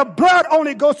think the blood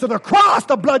only goes to the cross.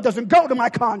 The blood doesn't go to my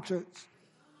conscience.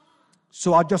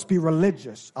 So I'll just be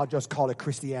religious. I'll just call it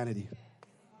Christianity.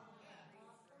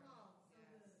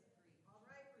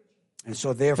 And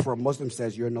so therefore, a Muslim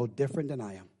says, you're no different than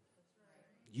I am.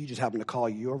 You just happen to call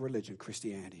your religion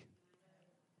Christianity.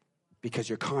 Because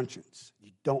your conscience,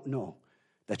 you don't know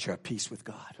that you're at peace with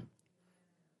God.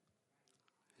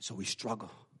 So we struggle.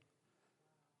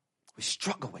 We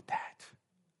struggle with that.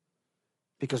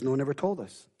 Because no one ever told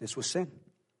us this was sin.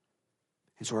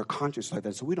 And so our conscience is like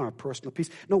that. So we don't have personal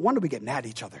peace. No wonder we get mad at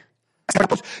each other.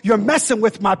 You're messing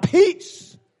with my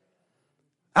peace.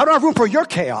 I don't have room for your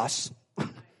chaos.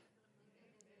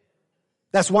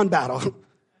 That's one battle.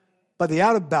 But the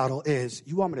other battle is,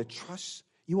 you want me to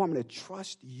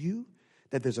trust you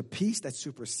that there's a peace that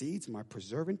supersedes my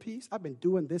preserving peace? I've been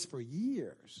doing this for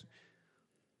years.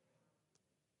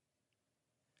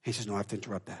 He says, no, I have to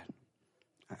interrupt that.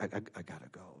 I got to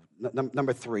go.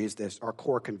 Number 3 is this, our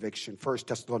core conviction. 1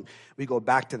 Thessalonians, we go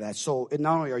back to that. So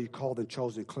not only are you called and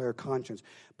chosen, clear conscience,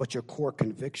 but your core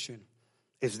conviction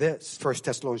is this. 1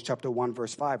 Thessalonians chapter 1,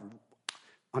 verse 5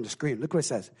 on the screen. Look what it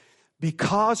says.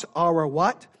 Because our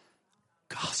what?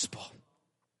 Gospel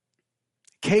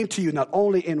came to you not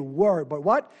only in word, but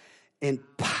what? In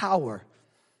power.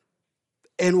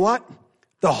 In what?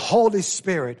 The Holy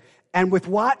Spirit. And with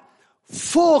what?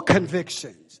 Full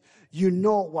convictions. You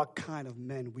know what kind of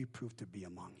men we prove to be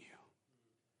among you.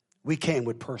 We came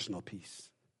with personal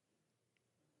peace.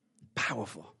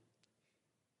 Powerful.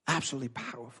 Absolutely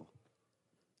powerful.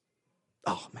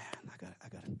 Oh man,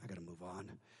 I gotta move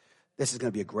on. This is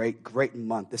going to be a great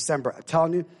month. December, I'm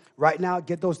telling you, right now,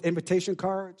 get those invitation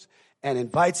cards and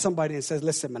invite somebody and says,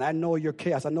 listen, man, I know your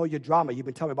chaos. I know your drama. You've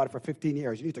been telling me about it for 15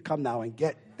 years. You need to come now and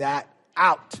get that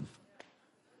out.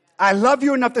 I love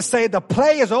you enough to say the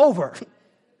play is over.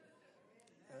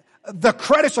 The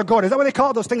credits are going. Is that what they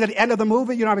call those things at the end of the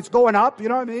movie? You know, it's going up. You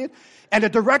know what I mean? And the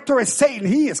director is Satan.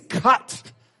 He is cut.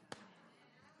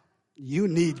 You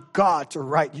need God to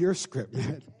write your script,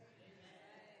 man.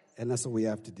 And that's what we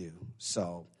have to do.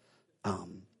 So,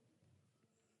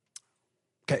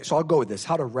 okay, so I'll go with this.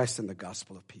 How to rest in the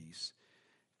gospel of peace.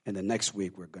 And then next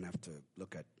week, we're going to have to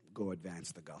go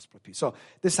advance the gospel of peace. So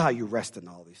this is how you rest in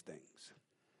all these things.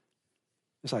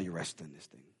 This is how you rest in this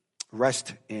thing.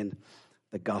 Rest in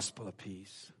the gospel of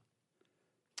peace.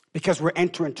 Because we're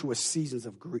entering into seasons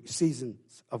of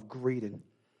greeting.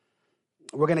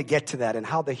 We're going to get to that and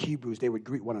how the Hebrews, they would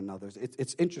greet one another.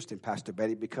 It's interesting, Pastor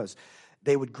Betty, because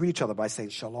they would greet each other by saying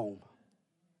shalom.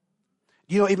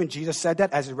 You know, even Jesus said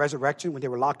that as a resurrection when they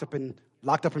were locked up in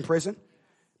prison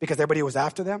because everybody was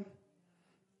after them.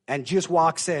 And Jesus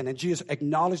walks in and Jesus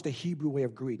acknowledged the Hebrew way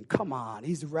of greeting. Come on,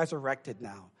 he's resurrected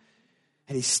now.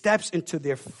 And he steps into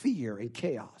their fear and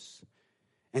chaos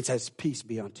and says, peace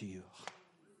be unto you.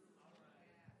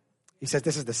 He says,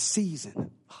 this is the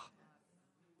season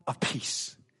of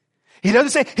peace. He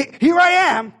doesn't say, here I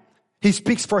am. He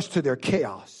speaks first to their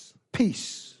chaos.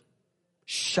 Peace.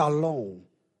 Shalom.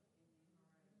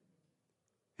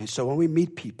 And so when we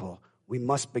meet people, we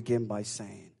must begin by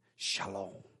saying,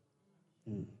 shalom.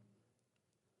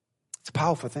 It's a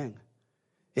powerful thing.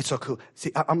 It's so cool.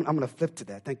 See, I'm going to flip to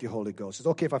that. Thank you, Holy Ghost. It's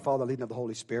okay if I follow the leading of the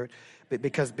Holy Spirit, but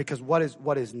because what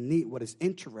is neat, what is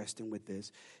interesting with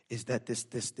this is that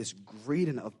this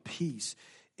greeting of peace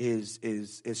is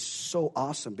so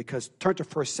awesome. Because turn to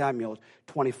 1 Samuel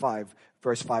 25,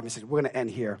 verse 5 and 6. We're going to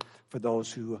end here for those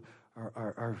who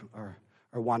are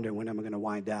wondering when I'm going to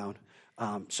wind down.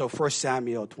 So 1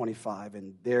 Samuel 25,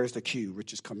 and there's the cue.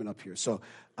 Rich is coming up here. So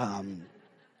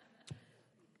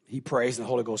he prays, and the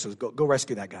Holy Ghost says, go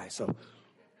rescue that guy. So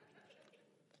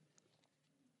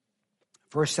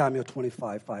 1 Samuel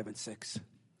 25, 5 and 6.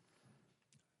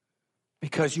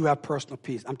 Because you have personal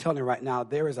peace. I'm telling you right now,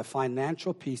 there is a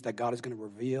financial peace that God is going to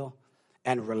reveal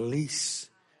and release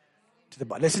to the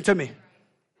body. Listen to me.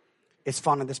 It's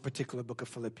found in this particular book of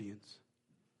Philippians.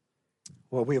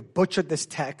 Well, we have butchered this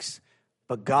text,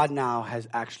 but God now has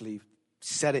actually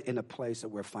set it in a place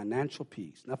where financial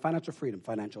peace, not financial freedom,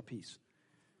 financial peace.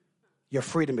 Your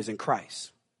freedom is in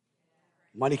Christ.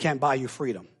 Money can't buy you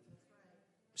freedom.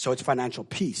 So it's financial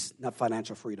peace, not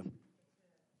financial freedom.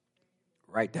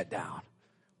 Write that down.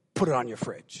 Put it on your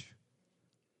fridge.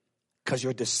 Because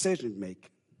your decision making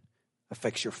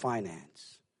affects your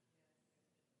finance.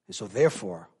 And so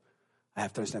therefore, I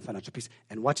have to understand financial peace.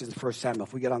 And watch this in 1 Samuel.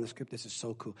 If we get on the script, this is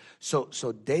so cool.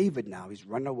 So David now, he's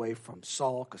running away from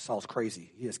Saul because Saul's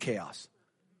crazy. He has chaos.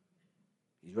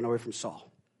 He's running away from Saul.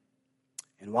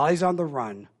 And while he's on the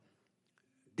run,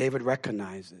 David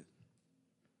recognizes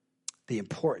the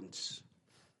importance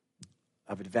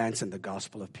of advancing the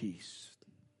gospel of peace.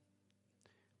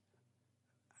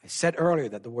 I said earlier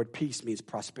that the word peace means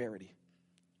prosperity.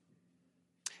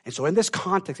 And so in this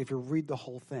context, if you read the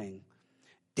whole thing,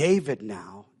 David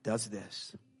now does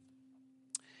this.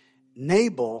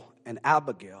 Nabal and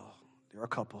Abigail, they're a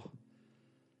couple,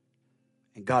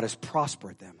 and God has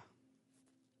prospered them.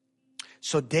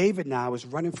 So David now is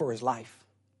running for his life.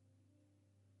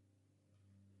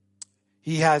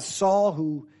 He has Saul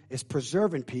who is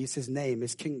preserving peace, his name,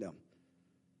 his kingdom.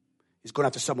 He's going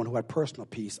after someone who had personal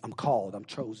peace. I'm called, I'm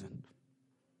chosen.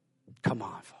 Come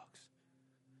on, folks.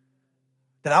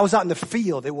 That I was out in the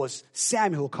field, it was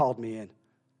Samuel who called me in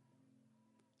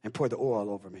and poured the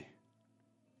oil over me.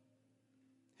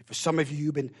 And for some of you,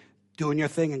 you've been doing your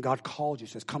thing and God called you,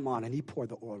 says, come on, and he poured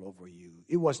the oil over you.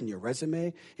 It wasn't your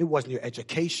resume. It wasn't your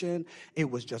education. It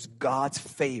was just God's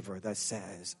favor that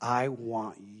says, I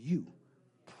want you.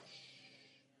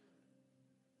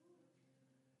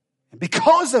 And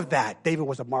because of that, David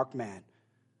was a marked man.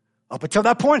 Up until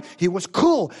that point, he was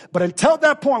cool. But until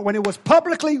that point, when it was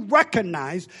publicly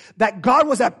recognized that God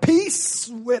was at peace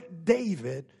with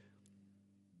David,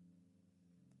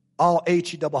 all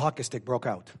H-E double hockey stick broke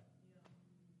out.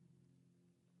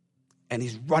 And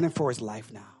he's running for his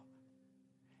life now.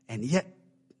 And yet,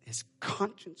 his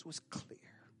conscience was clear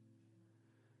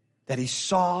that he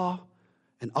saw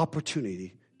an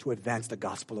opportunity to advance the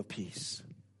gospel of peace.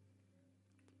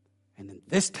 And in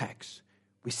this text,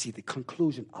 we see the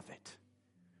conclusion of it,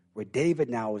 where David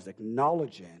now is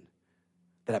acknowledging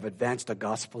that I've advanced the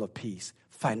gospel of peace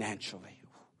financially.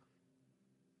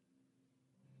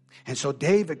 And so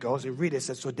David goes, and read it, it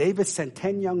says, so David sent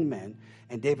 10 young men,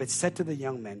 and David said to the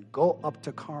young men, go up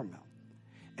to Carmel.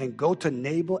 and go to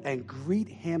Nabal and greet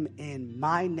him in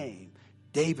my name.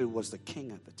 David was the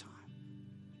king at the time.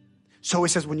 So it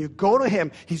says when you go to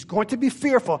him, he's going to be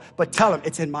fearful, but tell him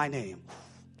it's in my name.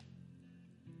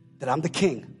 That I'm the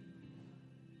king.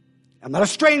 I'm not a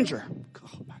stranger.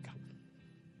 Oh my God.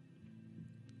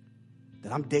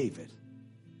 That I'm David.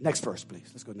 Next verse, please.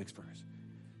 Let's go to the next verse.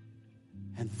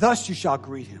 And thus you shall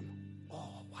greet him.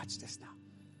 Oh, watch this now.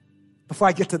 Before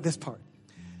I get to this part.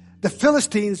 The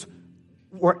Philistines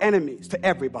were enemies to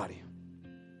everybody.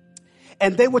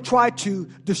 And they would try to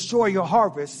destroy your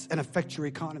harvest and affect your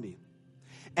economy.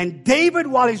 And David,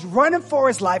 while he's running for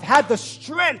his life, had the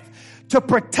strength to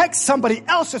protect somebody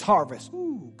else's harvest.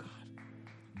 Ooh, God.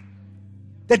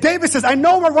 That David says, I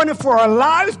know we're running for our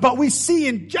lives, but we see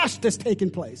injustice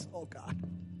taking place. Oh, God.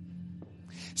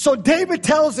 So David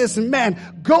tells his men,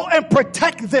 go and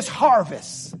protect this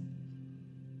harvest.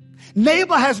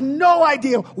 Nabal has no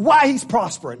idea why he's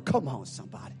prospering. Come on,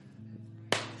 somebody.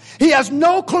 He has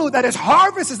no clue that his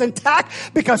harvest is intact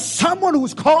because someone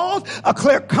who's called a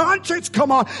clear conscience,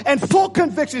 come on, and full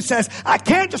conviction says, I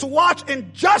can't just watch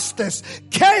injustice,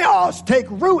 chaos take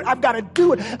root. I've got to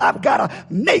do it. I've got to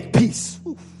make peace.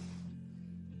 Oof.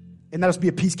 And let us be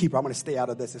a peacekeeper. I'm going to stay out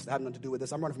of this. It's having nothing to do with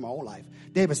this. I'm running for my own life.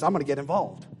 David said, I'm going to get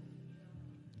involved.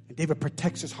 And David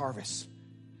protects his harvest.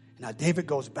 Now David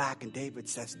goes back and David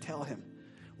says, tell him.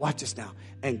 Watch this now.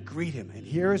 And greet him. And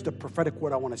here is the prophetic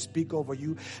word I want to speak over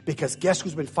you. Because guess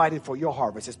who's been fighting for your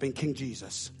harvest? It's been King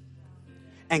Jesus.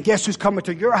 And guess who's coming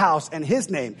to your house and his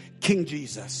name? King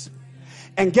Jesus.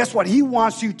 And guess what? He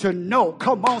wants you to know.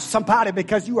 Come on, somebody.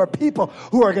 Because you are people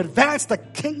who are advance the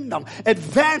kingdom.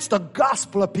 Advance the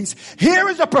gospel of peace. Here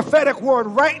is a prophetic word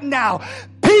right now.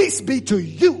 Peace be to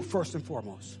you first and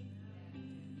foremost.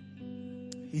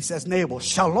 He says, Nabal,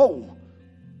 shalom.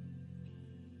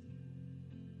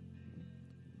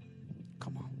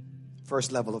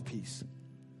 First level of peace.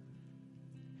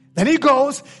 Then he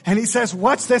goes and he says,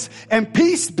 watch this, and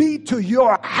peace be to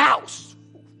your house.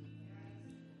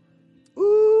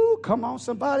 Ooh, come on,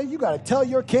 somebody. You got to tell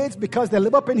your kids because they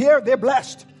live up in here, they're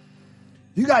blessed.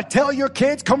 You got to tell your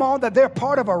kids, come on, that they're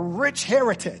part of a rich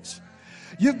heritage.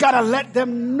 You got to let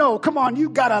them know. Come on, you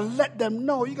got to let them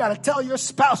know. You got to tell your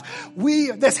spouse,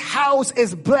 this house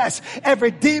is blessed. Every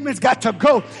demon's got to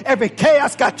go. Every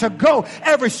chaos got to go.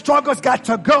 Every struggle's got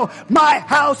to go. My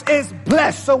house is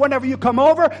blessed. So whenever you come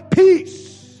over,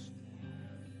 peace.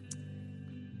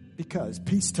 Because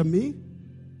peace to me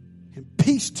and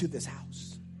peace to this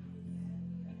house.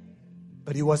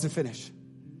 But he wasn't finished.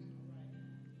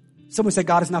 Someone said,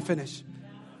 God is not finished.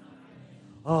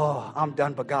 Oh, I'm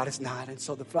done, but God is not. And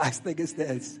so the last thing is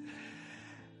this.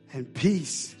 And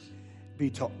peace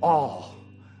be to all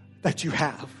that you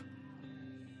have.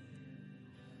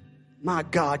 My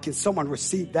God, can someone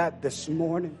receive that this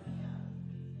morning?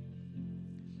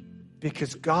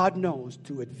 Because God knows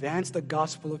to advance the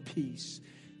gospel of peace,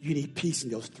 you need peace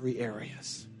in those three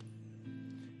areas.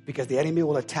 Because the enemy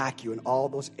will attack you in all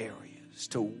those areas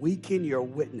to weaken your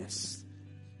witness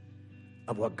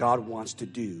of what God wants to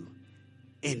do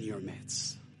in your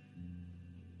midst.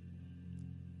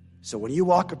 So when you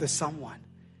walk up to someone,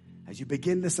 as you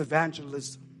begin this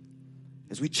evangelism,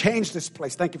 as we change this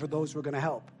place, thank you for those who are going to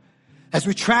help. As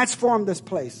we transform this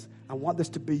place, I want this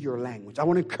to be your language. I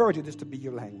want to encourage you this to be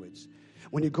your language.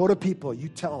 When you go to people, you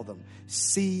tell them,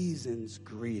 season's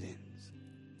greetings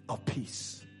of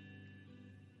peace.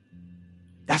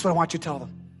 That's what I want you to tell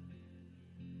them.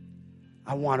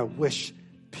 I want to wish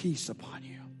peace upon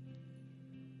you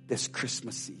this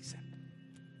Christmas season.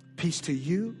 Peace to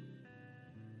you,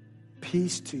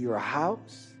 peace to your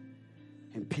house,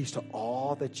 and peace to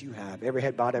all that you have. Every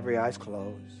head bowed, every eyes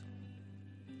closed.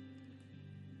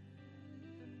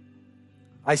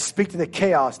 I speak to the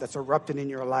chaos that's erupting in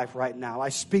your life right now. I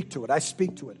speak to it. I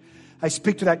speak to it. I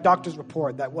speak to that doctor's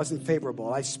report that wasn't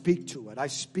favorable. I speak to it. I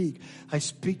speak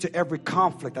to every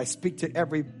conflict. I speak to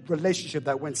every relationship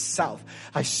that went south.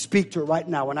 I speak to it right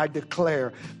now and I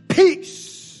declare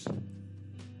peace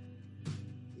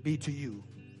be to you,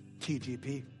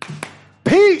 TGP.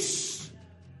 Peace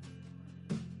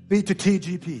be to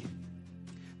TGP.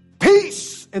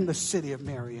 Peace in the city of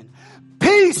Marion.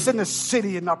 Peace in the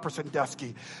city of Upper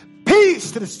Sandusky.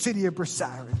 Peace to the city of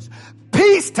Bucyrus.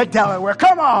 Peace to Delaware.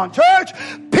 Come on, church.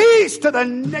 Peace to the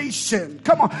nation.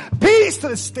 Come on. Peace to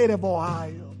the state of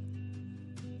Ohio.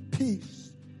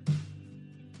 Peace.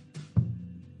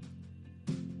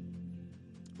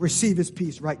 Receive his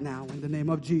peace right now in the name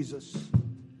of Jesus.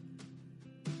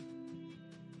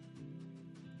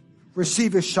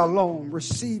 Receive his shalom.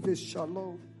 Receive his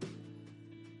shalom.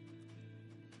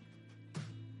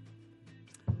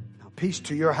 Now, peace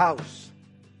to your house.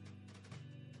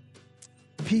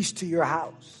 peace to your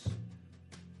house.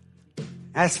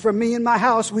 As for me and my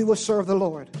house, we will serve the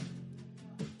Lord.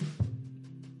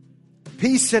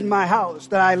 Peace in my house,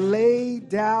 that I lay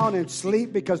down and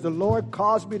sleep because the Lord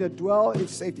caused me to dwell in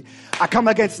safety. I come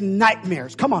against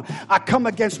nightmares. Come on. I come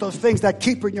against those things that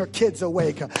keep your kids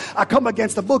awake. I come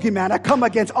against the boogeyman. I come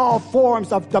against all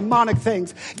forms of demonic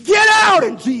things. Get out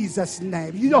in Jesus'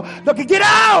 name. Look, get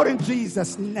out in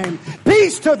Jesus' name.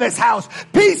 Peace to this house.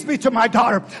 Peace be to my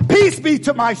daughter. Peace be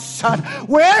to my son.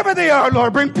 Wherever they are,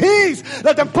 Lord, bring peace.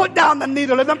 Let them put down the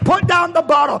needle. Let them put down the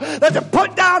bottle. Let them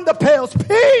put down the pills.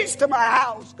 Peace to my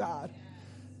house, God.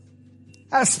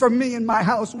 As for me and my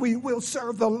house, we will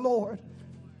serve the Lord.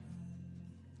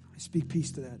 I speak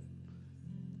peace to that.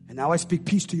 And now I speak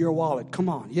peace to your wallet. Come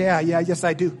on. Yes,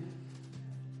 I do.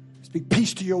 I speak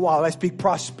peace to your wallet. I speak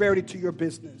prosperity to your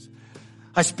business.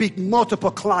 I speak multiple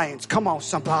clients. Come on,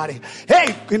 somebody.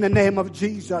 Hey, in the name of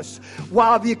Jesus.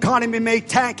 While the economy may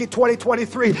tank in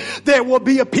 2023, there will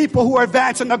be a people who are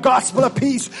advancing the gospel of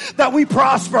peace, that we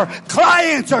prosper.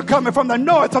 Clients are coming from the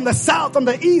north, from the south, from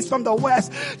the east, from the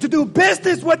west to do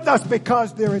business with us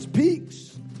because there is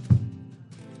peace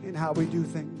in how we do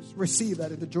things. Receive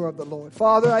that in the joy of the Lord.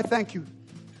 Father, I thank you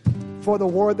for the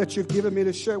word that you've given me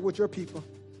to share with your people.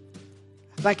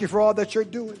 Thank you for all that you're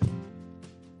doing.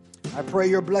 I pray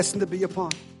your blessing to be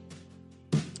upon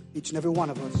each and every one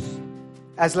of us.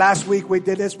 As last week we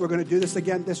did this, we're going to do this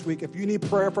again this week. If you need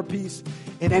prayer for peace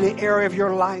in any area of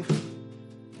your life,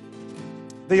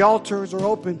 the altars are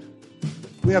open.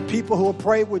 We have people who will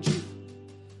pray with you.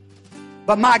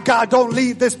 But my God, don't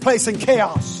leave this place in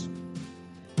chaos.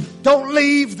 Don't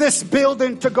leave this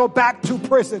building to go back to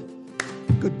prison.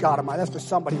 Good God Almighty, that's for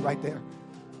somebody right there.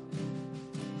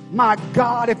 My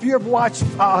God, if you ever watched,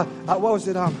 what was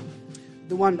it?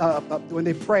 The one when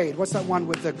they prayed. What's that one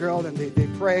with the girl and they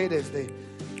prayed as they...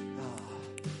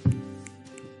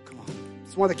 come on.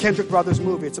 It's one of the Kendrick Brothers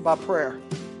movie. It's about prayer.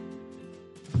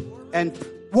 And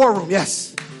War Room,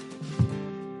 yes.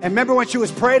 And remember when she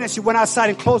was praying and she went outside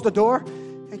and closed the door?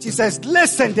 And she says,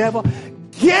 listen, devil,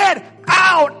 get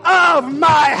out of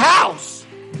my house.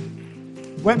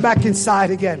 Went back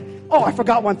inside again. Oh, I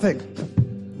forgot one thing.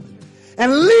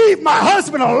 And leave my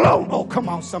husband alone. Oh, come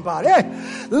on, somebody.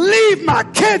 Hey, leave my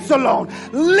kids alone.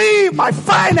 Leave my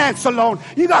finance alone.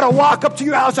 You got to walk up to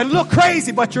your house and look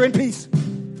crazy, but you're in peace.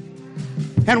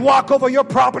 And walk over your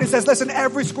property and says, listen,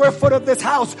 every square foot of this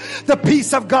house, the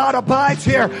peace of God abides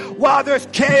here. While there's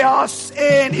chaos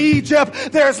in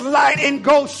Egypt, there's light in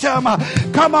Goshen.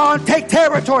 Come on, take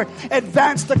territory.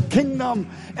 Advance the kingdom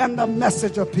and the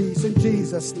message of peace in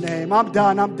Jesus' name. I'm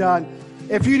done.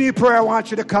 If you need prayer, I want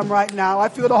you to come right now. I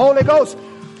feel the Holy Ghost.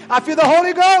 I feel the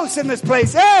Holy Ghost in this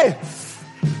place. Hey!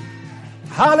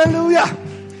 Hallelujah.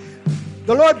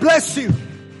 The Lord bless you.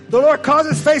 The Lord cause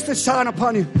his face to shine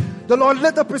upon you. The Lord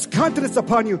lift up his countenance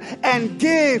upon you and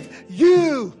give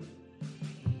you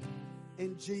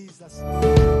in Jesus'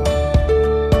 name.